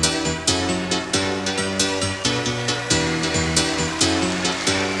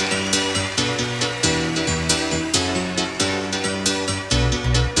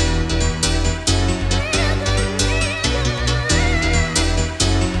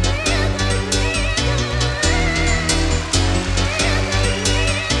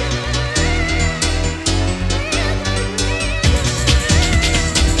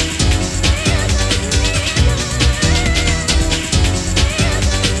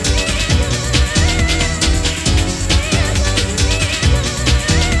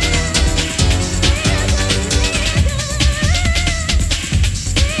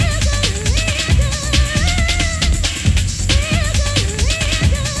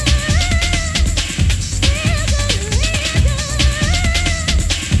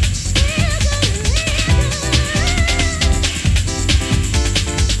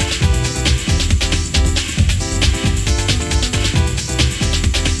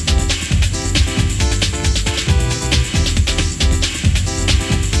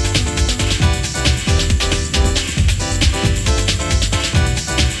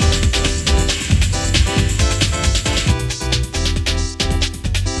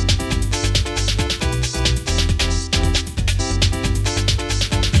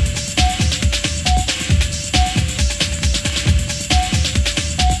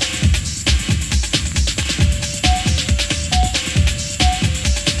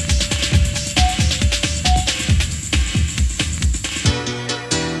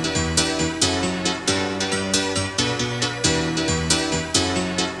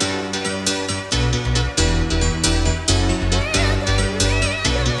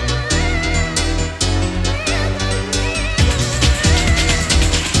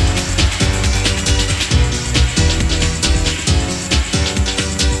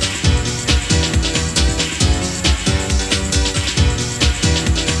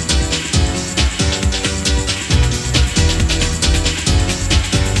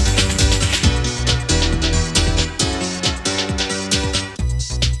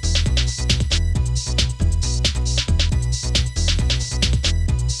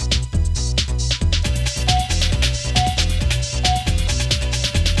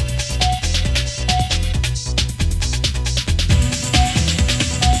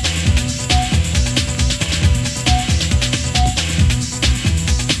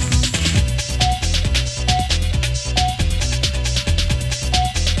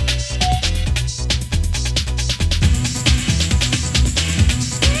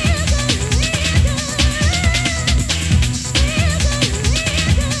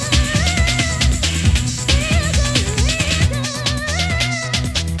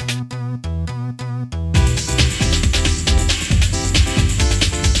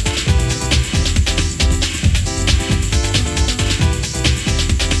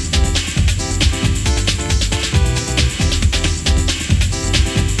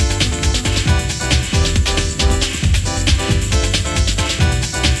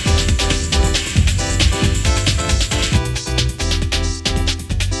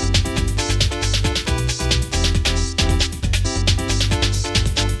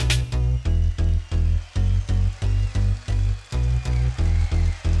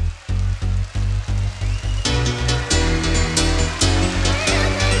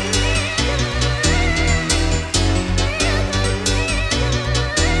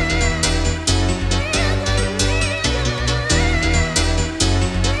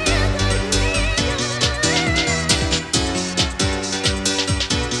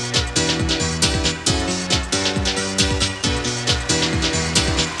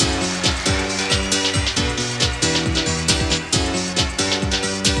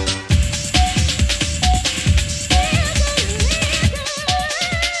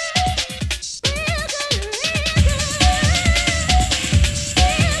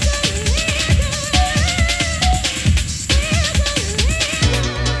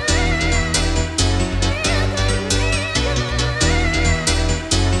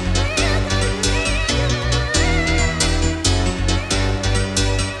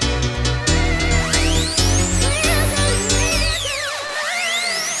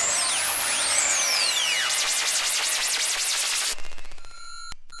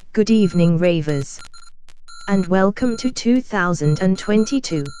 Good evening, ravers. And welcome to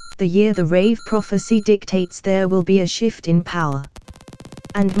 2022, the year the rave prophecy dictates there will be a shift in power.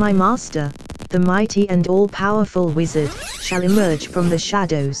 And my master, the mighty and all-powerful wizard, shall emerge from the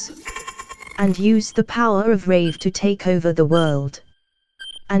shadows and use the power of rave to take over the world.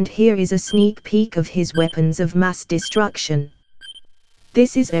 And here is a sneak peek of his weapons of mass destruction.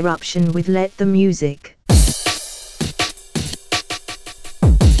 This is Eruption with Let the Music.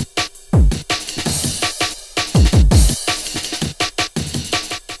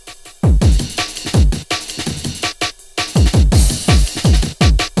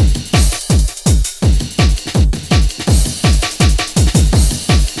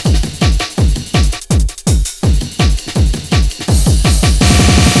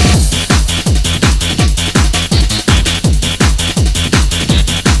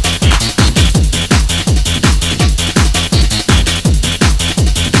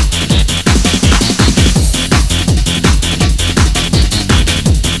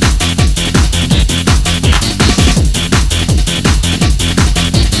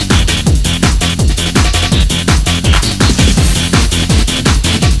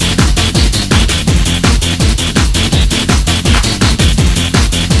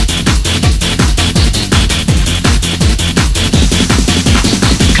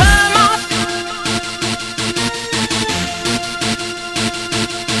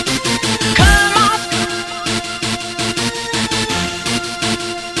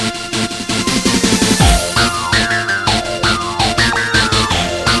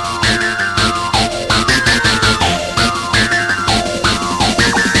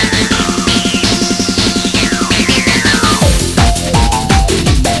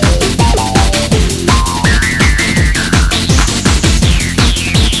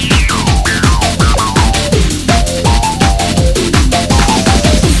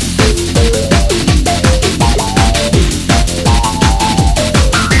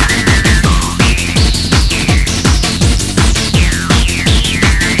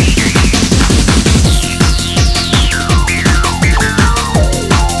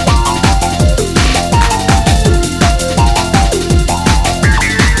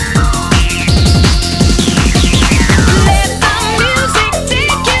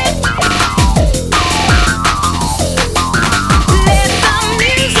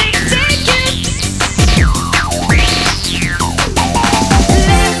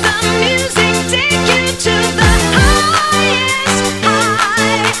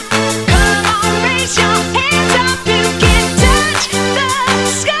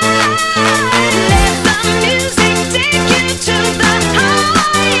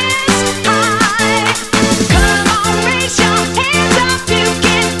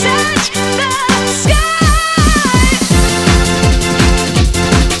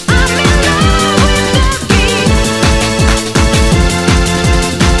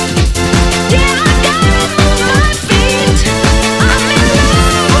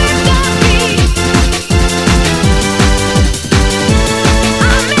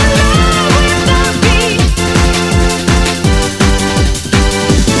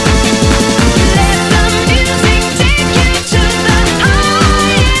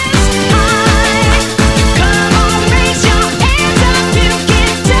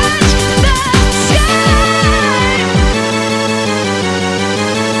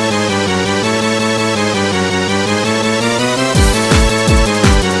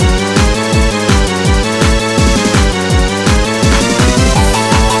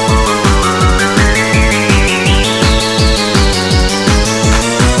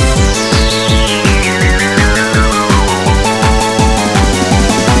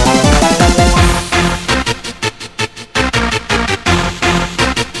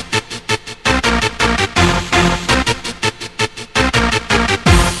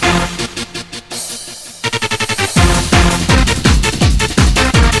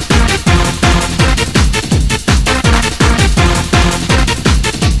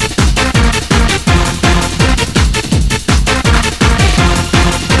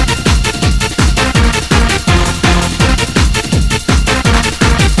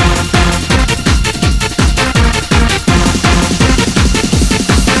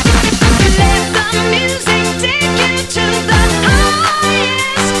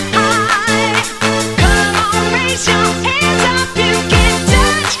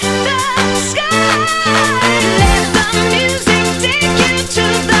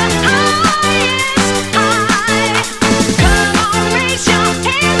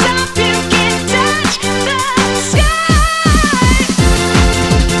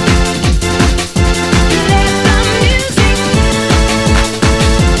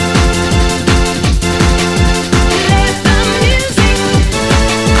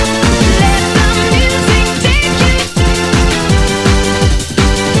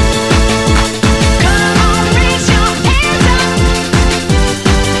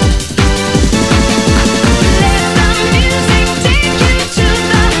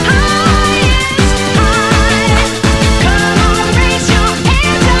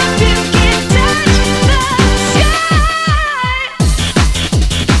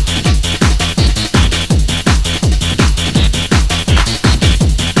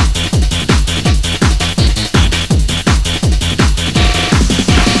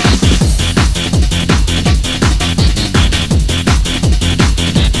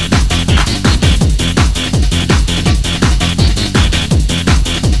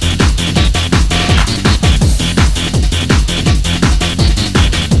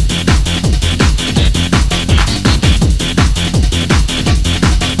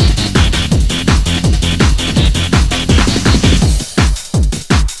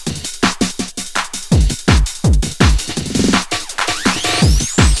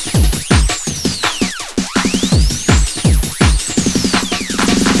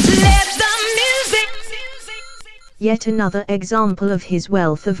 Yet another example of his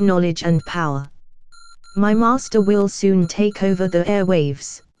wealth of knowledge and power. My master will soon take over the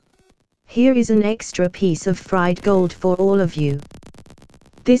airwaves. Here is an extra piece of fried gold for all of you.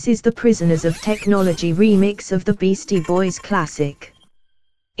 This is the Prisoners of Technology remix of the Beastie Boys classic.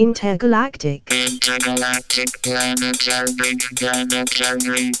 Intergalactic. Intergalactic planetary, intergalactic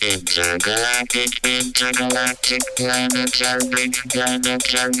planetary, intergalactic planetary, intergalactic planetary,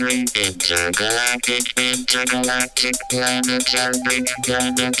 intergalactic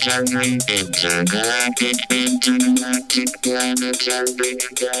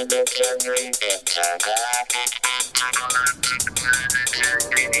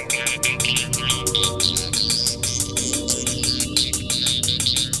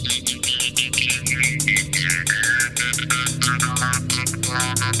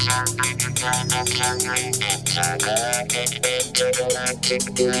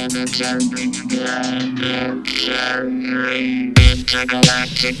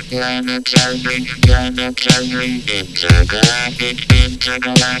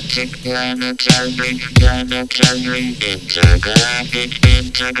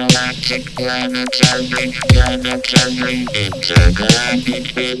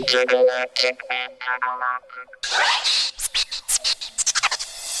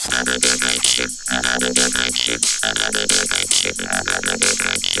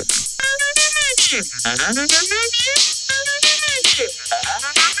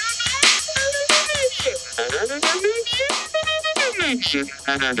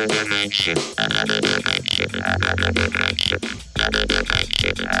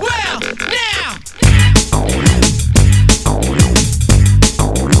Well, now.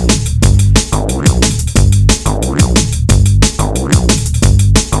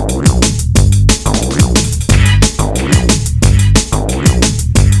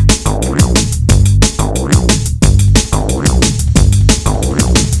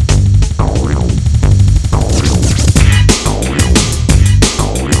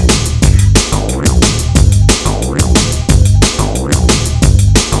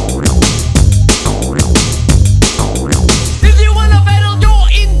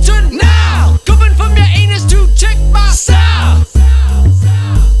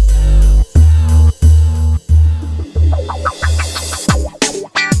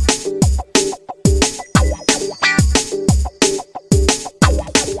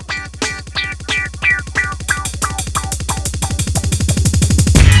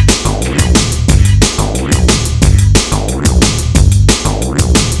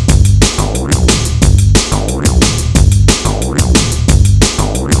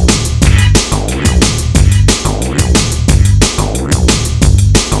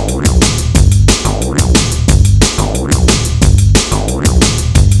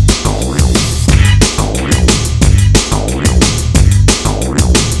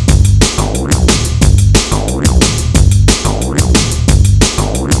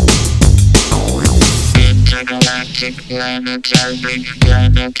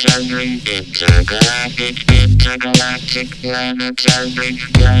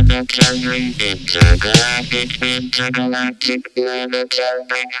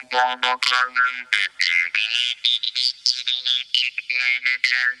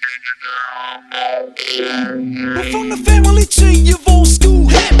 We're from the family tree of old school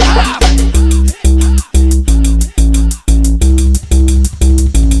hip hop.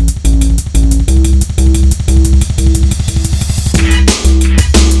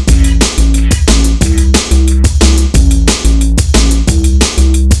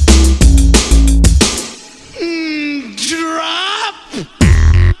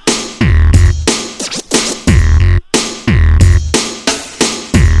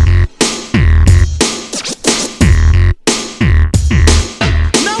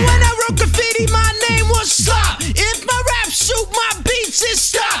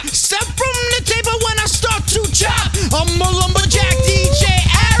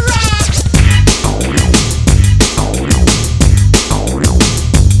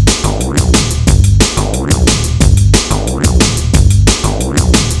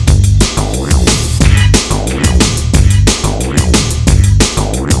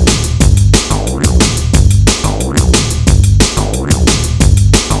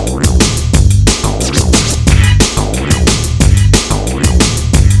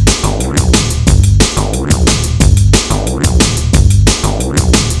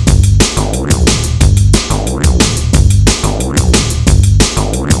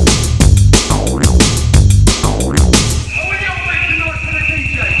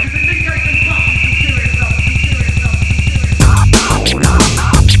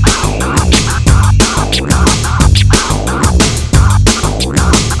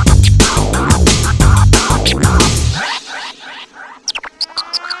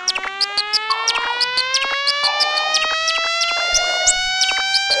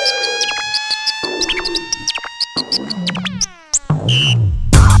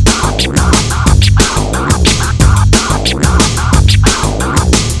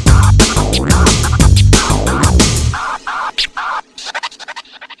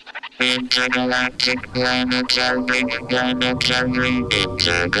 intergalactic planetary, intergalactic planetary,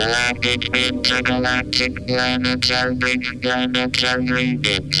 intergalactic planetary.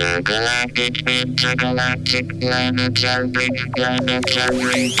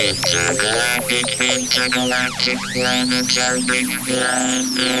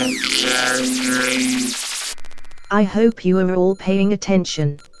 I hope you are all paying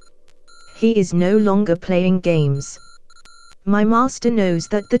attention. He is no longer playing games. My master knows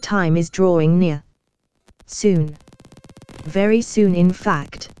that the time is drawing near. Soon. Very soon, in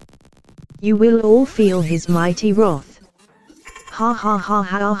fact. You will all feel his mighty wrath. Ha ha ha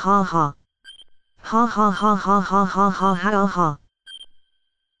ha ha ha. Ha ha ha ha ha ha ha ha ha.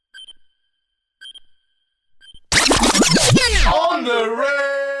 On the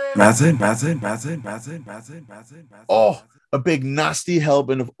rave! Method. Oh, a big nasty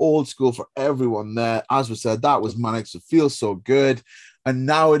helping of old school for everyone there. As we said, that was Mannix. It feels so good. And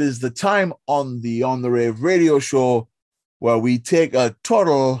now it is the time on the Rave radio show where we take another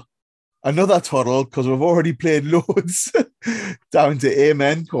toddle, because we've already played loads, down to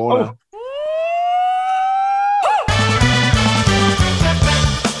Amen Corner. Oh.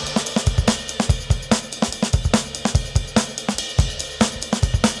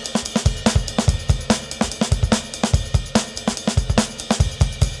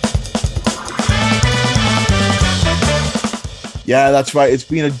 Yeah, that's right. It's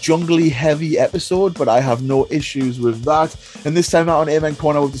been a jungly heavy episode, but I have no issues with that. And this time out on Amen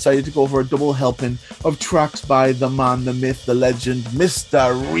Corner, we've decided to go for a double helping of tracks by the man, the myth, the legend,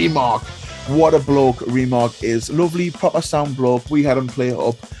 Mr. Remark. What a bloke Remark is. Lovely, proper sound bloke. We had him play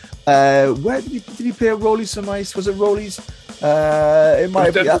up. Where did he play at Rollies some Ice? Was it Rollies? It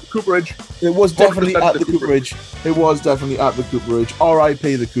might be at Cooperage. It was definitely at the Cooperage. It was definitely at the Cooperage.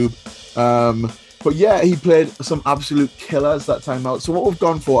 R.I.P. the Coop. But yeah, he played some absolute killers that time out. So what I've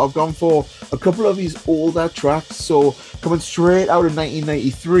gone for a couple of these older tracks. So coming straight out of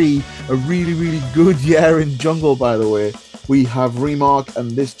 1993, a really, really good year in jungle, by the way. We have Remark, and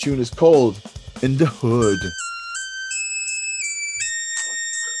this tune is called In the Hood.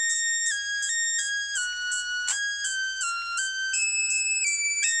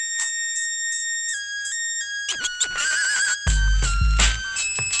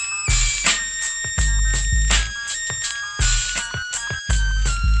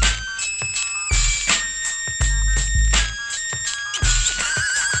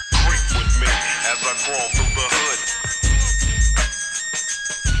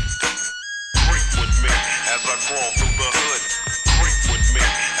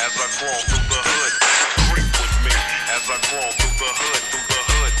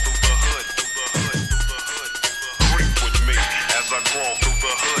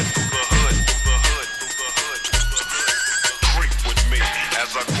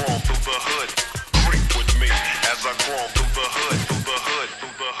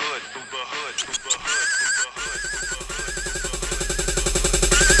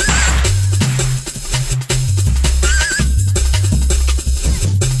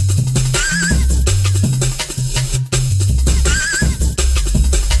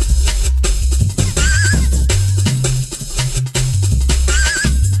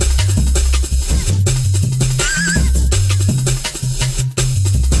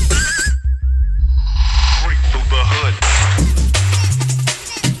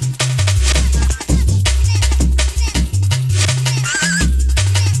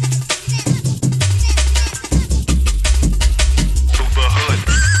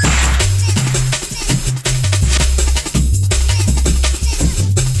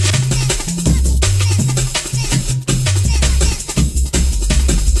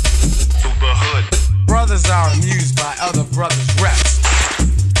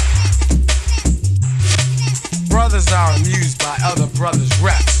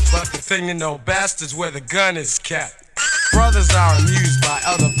 You know best is where the gun is kept. Brothers are amused by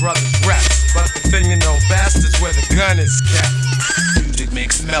other brothers' reps, but the thing you know best is where the gun is kept. Music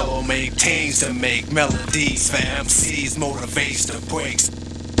makes mellow, maintains to make melodies. For MCs motivates the breaks.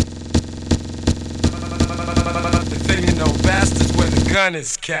 The thing you know best is where the gun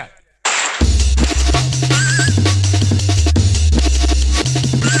is kept.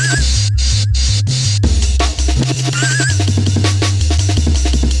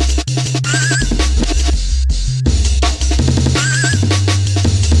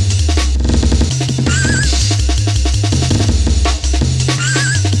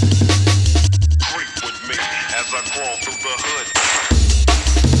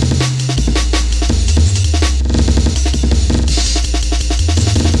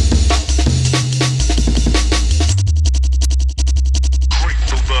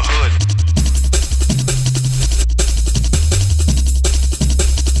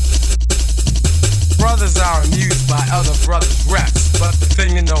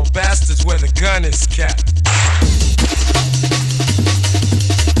 no bastards where the gun is kept.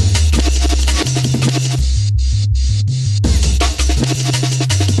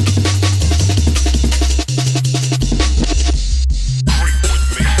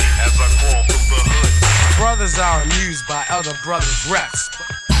 Brothers are amused by other brothers' reps.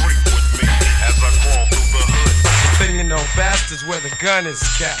 As I crawl through the hood. Thing you know, bastards where the gun is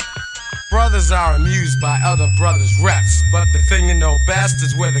kept. Brothers are amused by other brothers' reps, but the thing you know,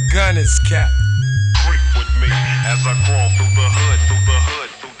 bastards where the gun is kept. Creep with me as I crawl through the hood, through the hood,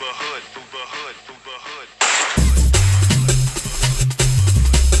 through the hood, through the hood, through the hood.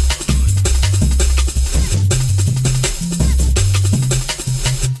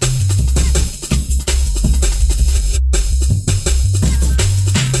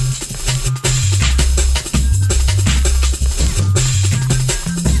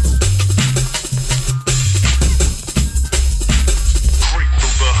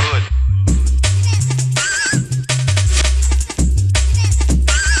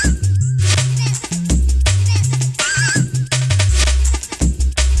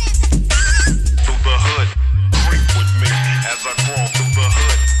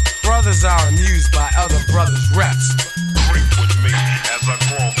 Brothers are amused by other brothers' reps. Creep with me as I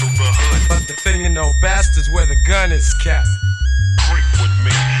crawl through the hood. But the thing you know, bastards where the gun is kept. Creep with me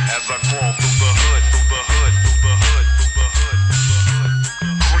as I crawl through the hood, through the hood, through the hood, through the hood, through the hood.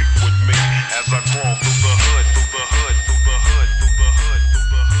 Creep with me as I crawl through the hood, through the hood, through the hood, through the hood, through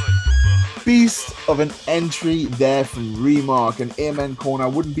the hood, through the hood. Beast of an entry there from Remark, and Amen Corner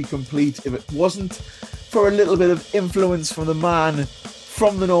wouldn't be complete if it wasn't for a little bit of influence from the man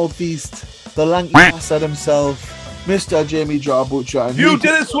from the Northeast, the lanky bastard himself, Mr. Jamie Jar Butcher. And You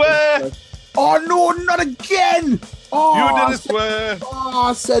didn't swear! Oh no, not again! Oh, You didn't swear! Oh,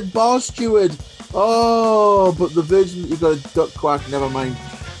 I said bar steward. Oh, but the version that you got a duck quack, never mind.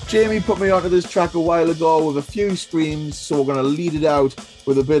 Jamie put me onto this track a while ago with a few screams, so we're going to lead it out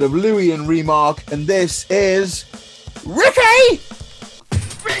with a bit of Louis and Remark, and this is Ricky!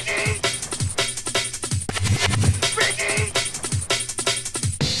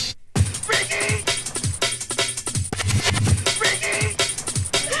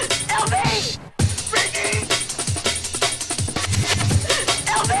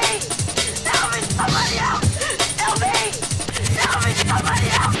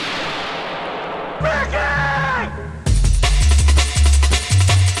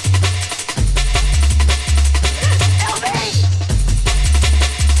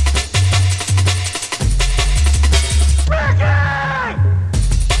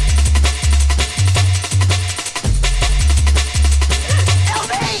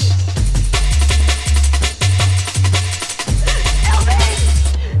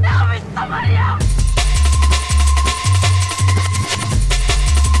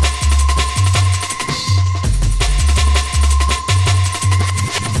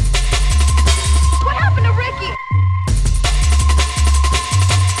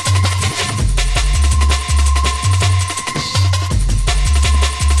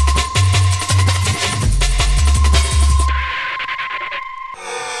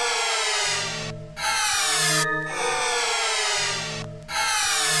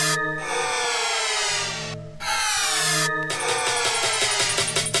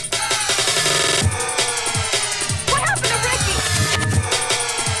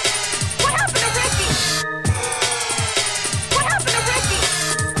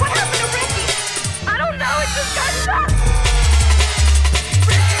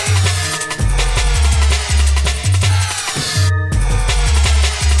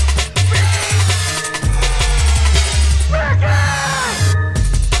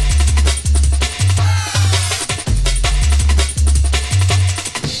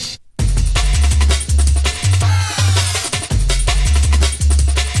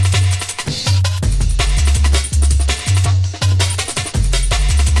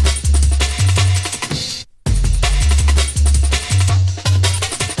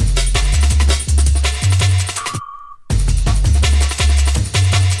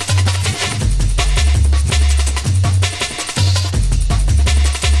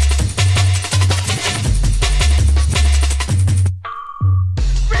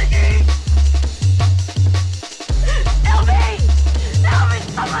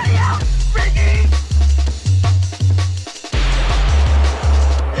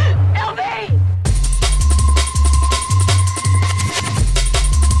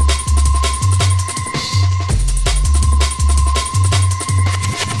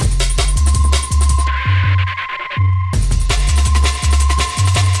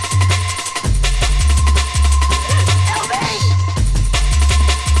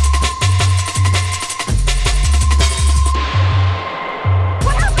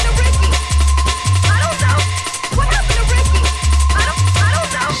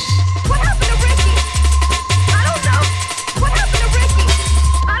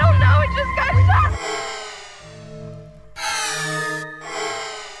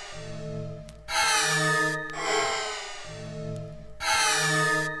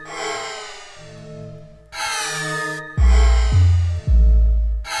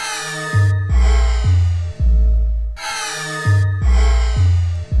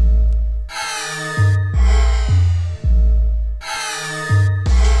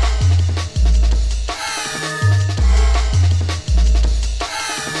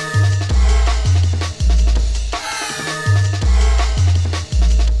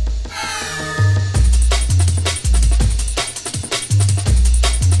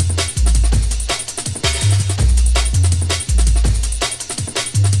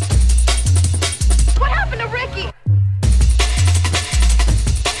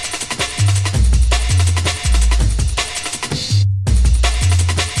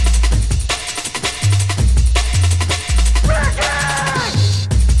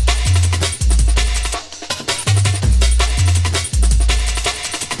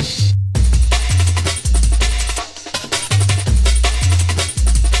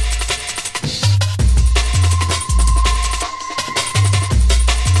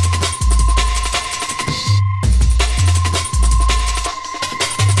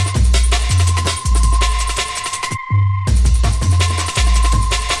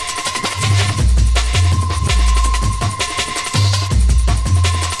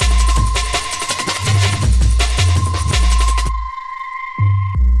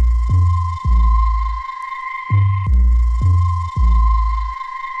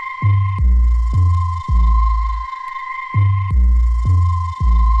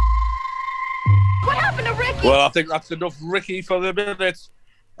 Well, I think that's enough, Ricky, for the minute.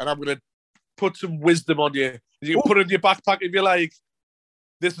 And I'm going to put some wisdom on you. You can put it in your backpack if you like.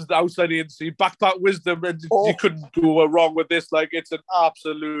 This is the outside in. So you backpack wisdom, and you couldn't go wrong with this. Like, it's an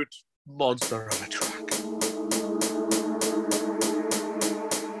absolute monster of a track.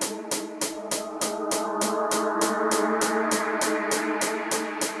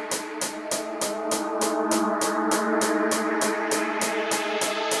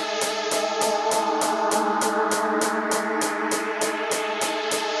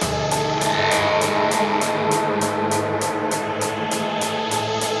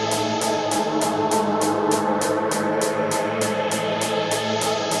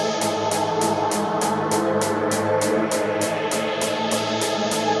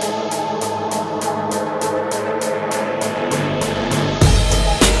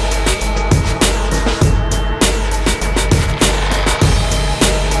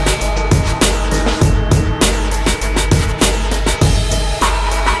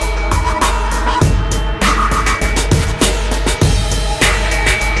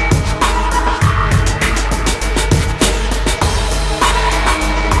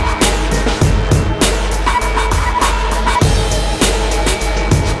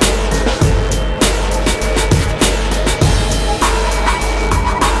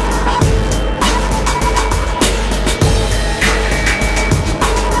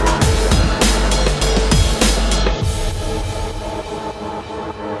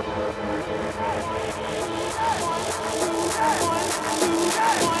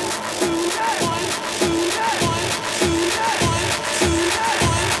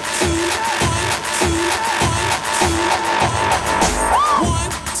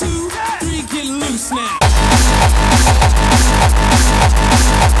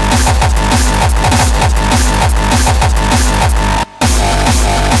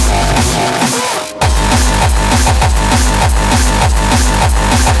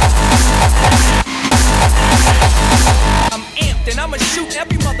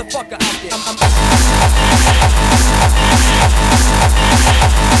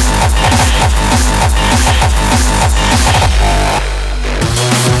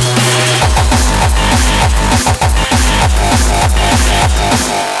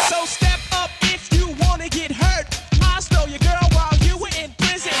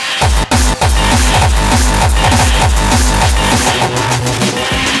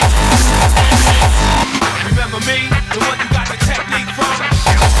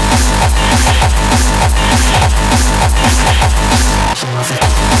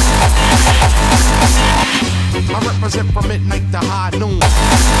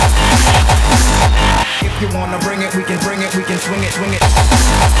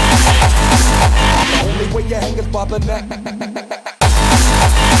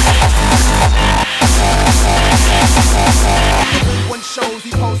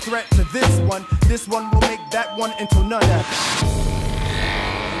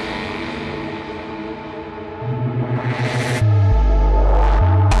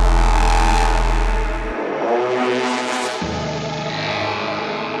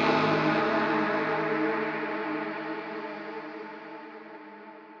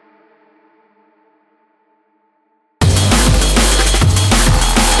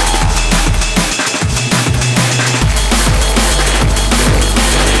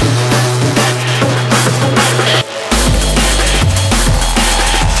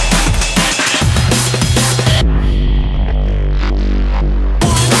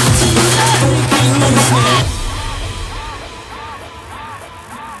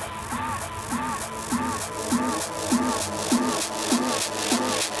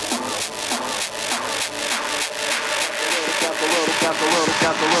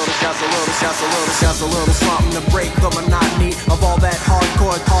 Just a little something to break the monotony of all that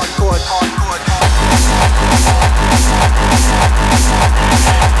hardcore.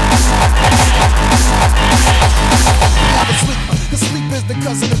 The sleep is the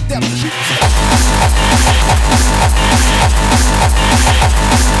cousin of death.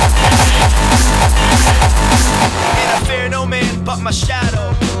 And I fear no man but my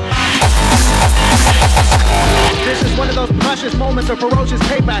shadow. This is one of those precious moments of ferocious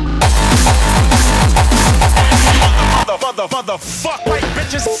payback. Motherfuck, right,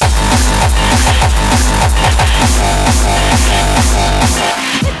 bitches.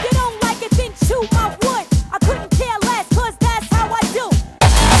 If you don't like it, then chew my wood. I couldn't care less, cause that's how I do.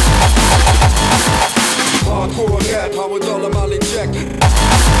 Hardcore cat, power dollar Molly check.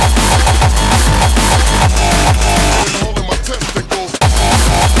 Holding my testicles.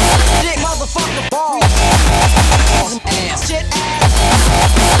 Dick, motherfucker, ball. Ass, shit,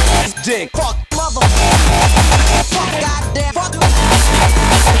 ass. Dick, fuck, mother.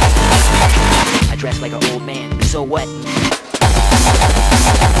 voice like an old man. So what?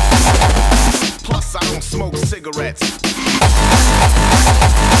 Plus, I don't smoke cigarettes.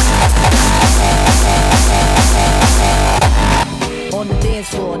 On the dance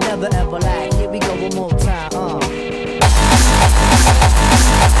floor, never ever lag. Here we go one more time,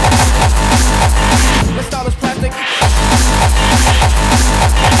 Let's start with plastic.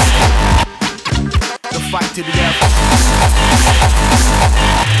 The fight to the death.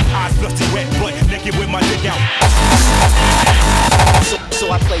 Eyes bloody wet, but naked with my dick out.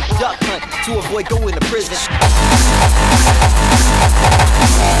 So I play duck hunt to avoid going to prison.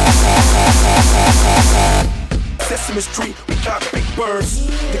 Sesame Street, we got big birds.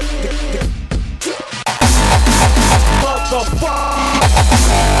 What the fuck?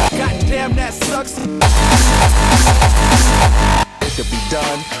 Goddamn, that sucks. It could be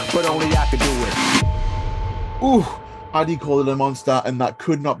done, but only I could do it. Ooh, Addy called it a monster, and that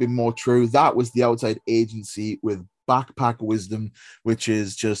could not be more true. That was the Outside Agency with Backpack Wisdom, which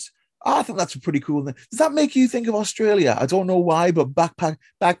is just, I think that's a pretty cool thing. Does that make you think of Australia? I don't know why, but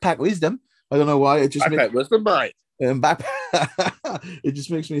Backpack Wisdom. I don't know why. It just Backpack Wisdom, mate. It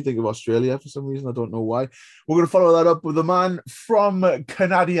just makes me think of Australia for some reason. I don't know why. We're going to follow that up with a man from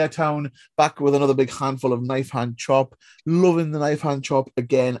Canada Town, back with another big handful of Knife Hand Chop. Loving the Knife Hand Chop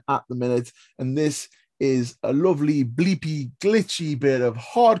again at the minute. And this is a lovely, bleepy, glitchy bit of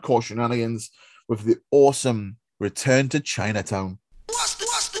hardcore shenanigans with the awesome Return to Chinatown.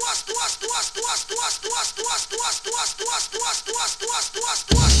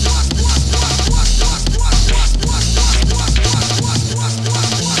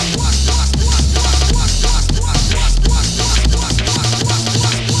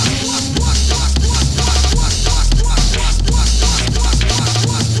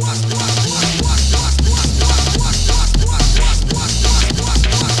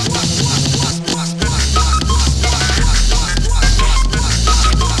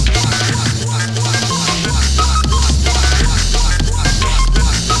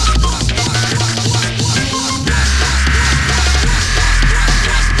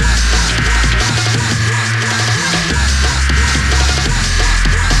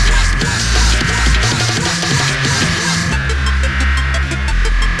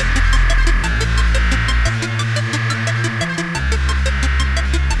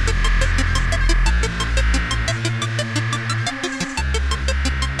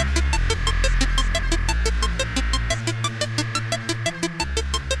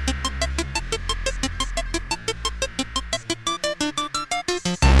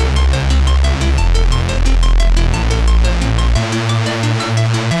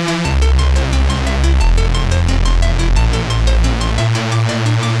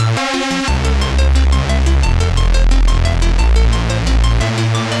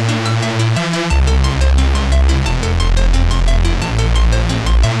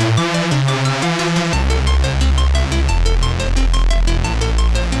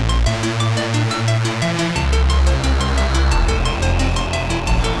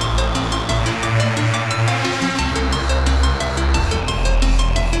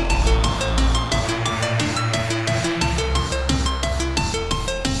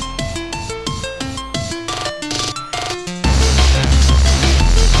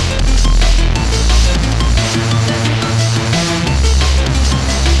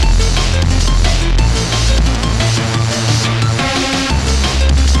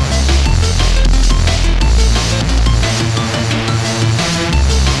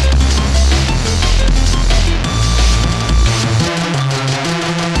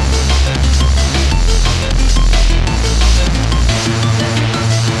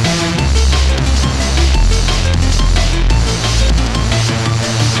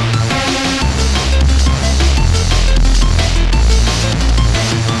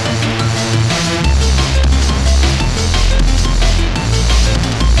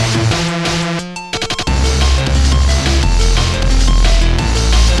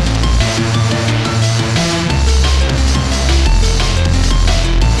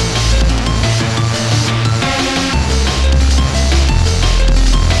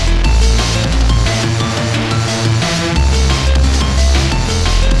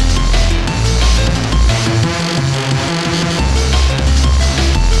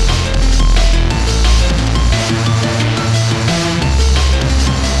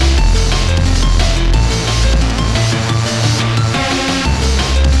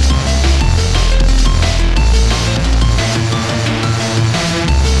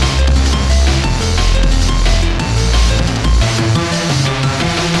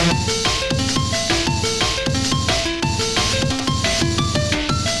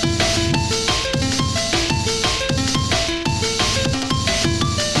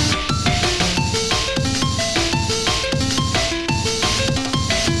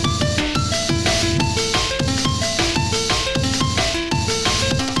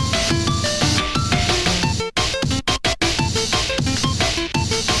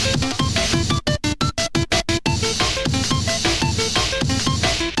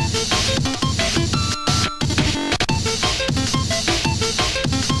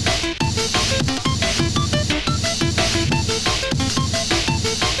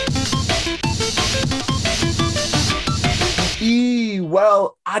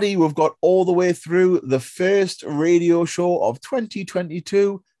 Addy, we've got all the way through the first radio show of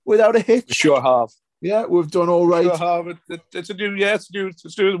 2022 without a hitch. Sure have. Yeah, we've done all right. Sure have. It's a new, yeah, it's new.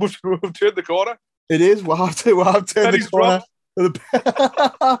 We've turned the corner. It is. We'll have to turn the corner.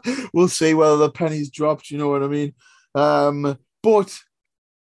 We'll see whether the pennies dropped. You know what I mean? But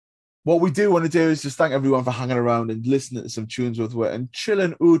what we do want to do is just thank everyone for hanging around and listening to some tunes with us and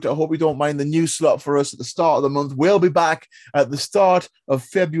chilling out. I hope you don't mind the new slot for us at the start of the month. We'll be back at the start of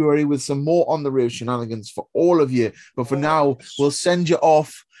February with some more on the rave shenanigans for all of you. But for now, we'll send you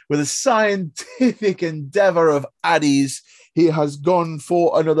off with a scientific endeavor of Addy's. He has gone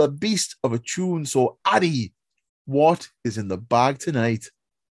for another beast of a tune. So, Addy, what is in the bag tonight?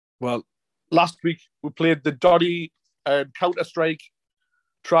 Well, last week we played the Doddy Counter-Strike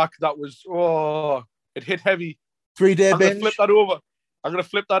track that was, it hit heavy. 3-day binge. I'm going to flip that over. I'm going to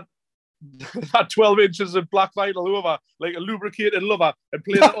flip that 12 inches of black vinyl over like a lubricated lover and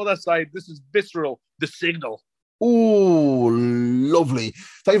play the other side. This is Visceral, The Signal. Oh, lovely.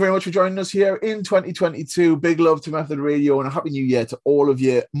 Thank you very much for joining us here in 2022. Big love to Method Radio and a happy new year to all of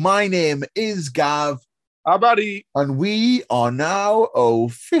you. My name is Gav. I'm Addy. And we are now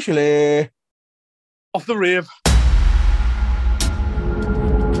officially off the rave.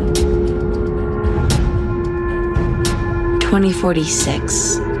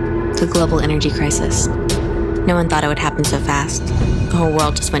 The global energy crisis. No one thought it would happen so fast. The whole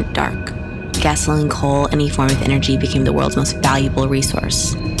world just went dark. Gasoline, coal, any form of energy became the world's most valuable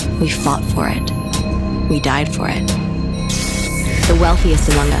resource. We fought for it. We died for it. The wealthiest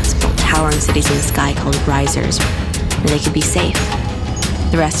among us built towering cities in the sky called risers, where they could be safe.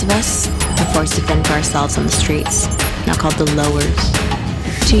 The rest of us were forced to fend for ourselves on the streets, now called the lowers.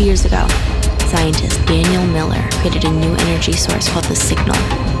 2 years ago, scientist Daniel Miller created a new energy source called the Signal.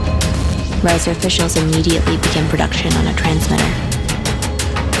 Riser officials immediately began production on a transmitter.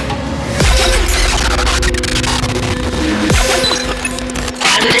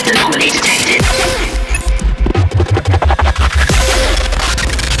 Positive anomaly detected.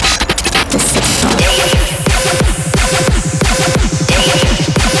 The Signal.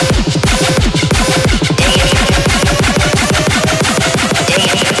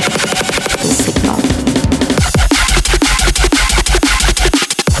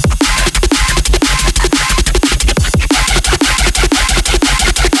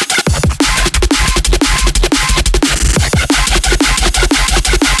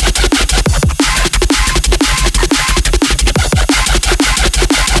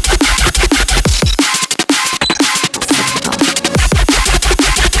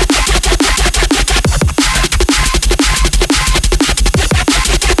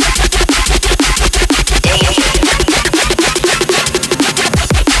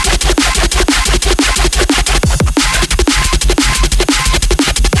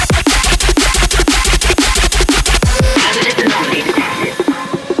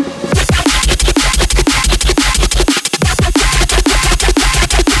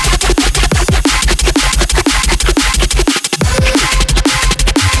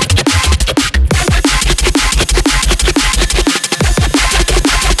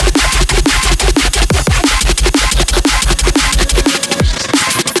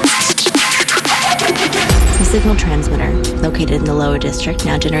 In the lower district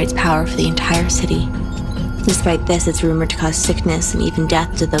now generates power for the entire city. Despite this, it's rumored to cause sickness and even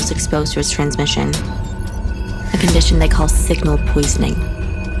death to those exposed to its transmission, a condition they call signal poisoning.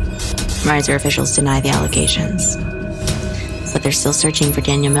 Riser officials deny the allegations, but they're still searching for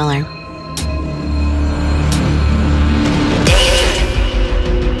Daniel Miller.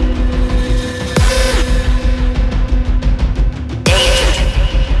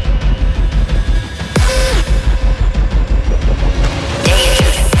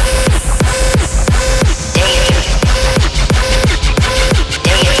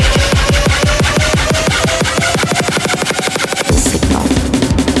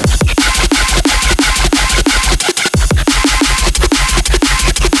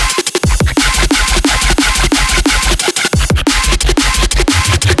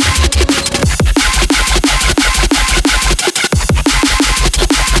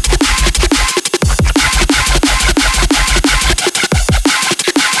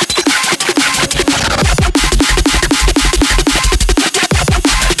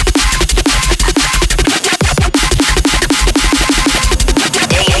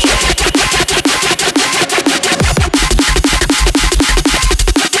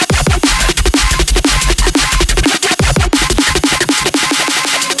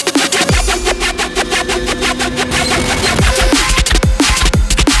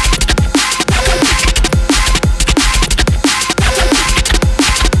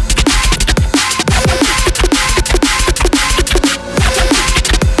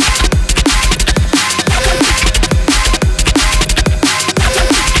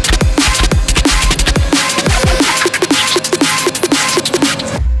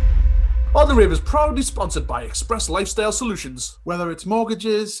 the Rave is proudly sponsored by Express Lifestyle Solutions. Whether it's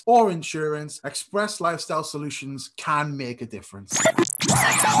mortgages or insurance, Express Lifestyle Solutions can make a difference. 3, 2,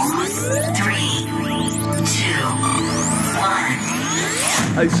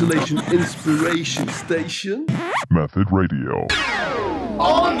 1. Isolation Inspiration Station. Method Radio.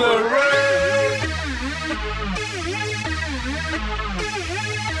 On the Rave!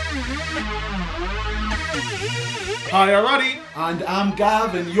 Hi, I'm Roddy. And I'm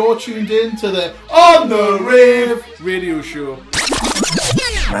Gav, and you're tuned in to the On the Rave radio show.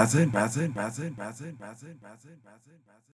 Method.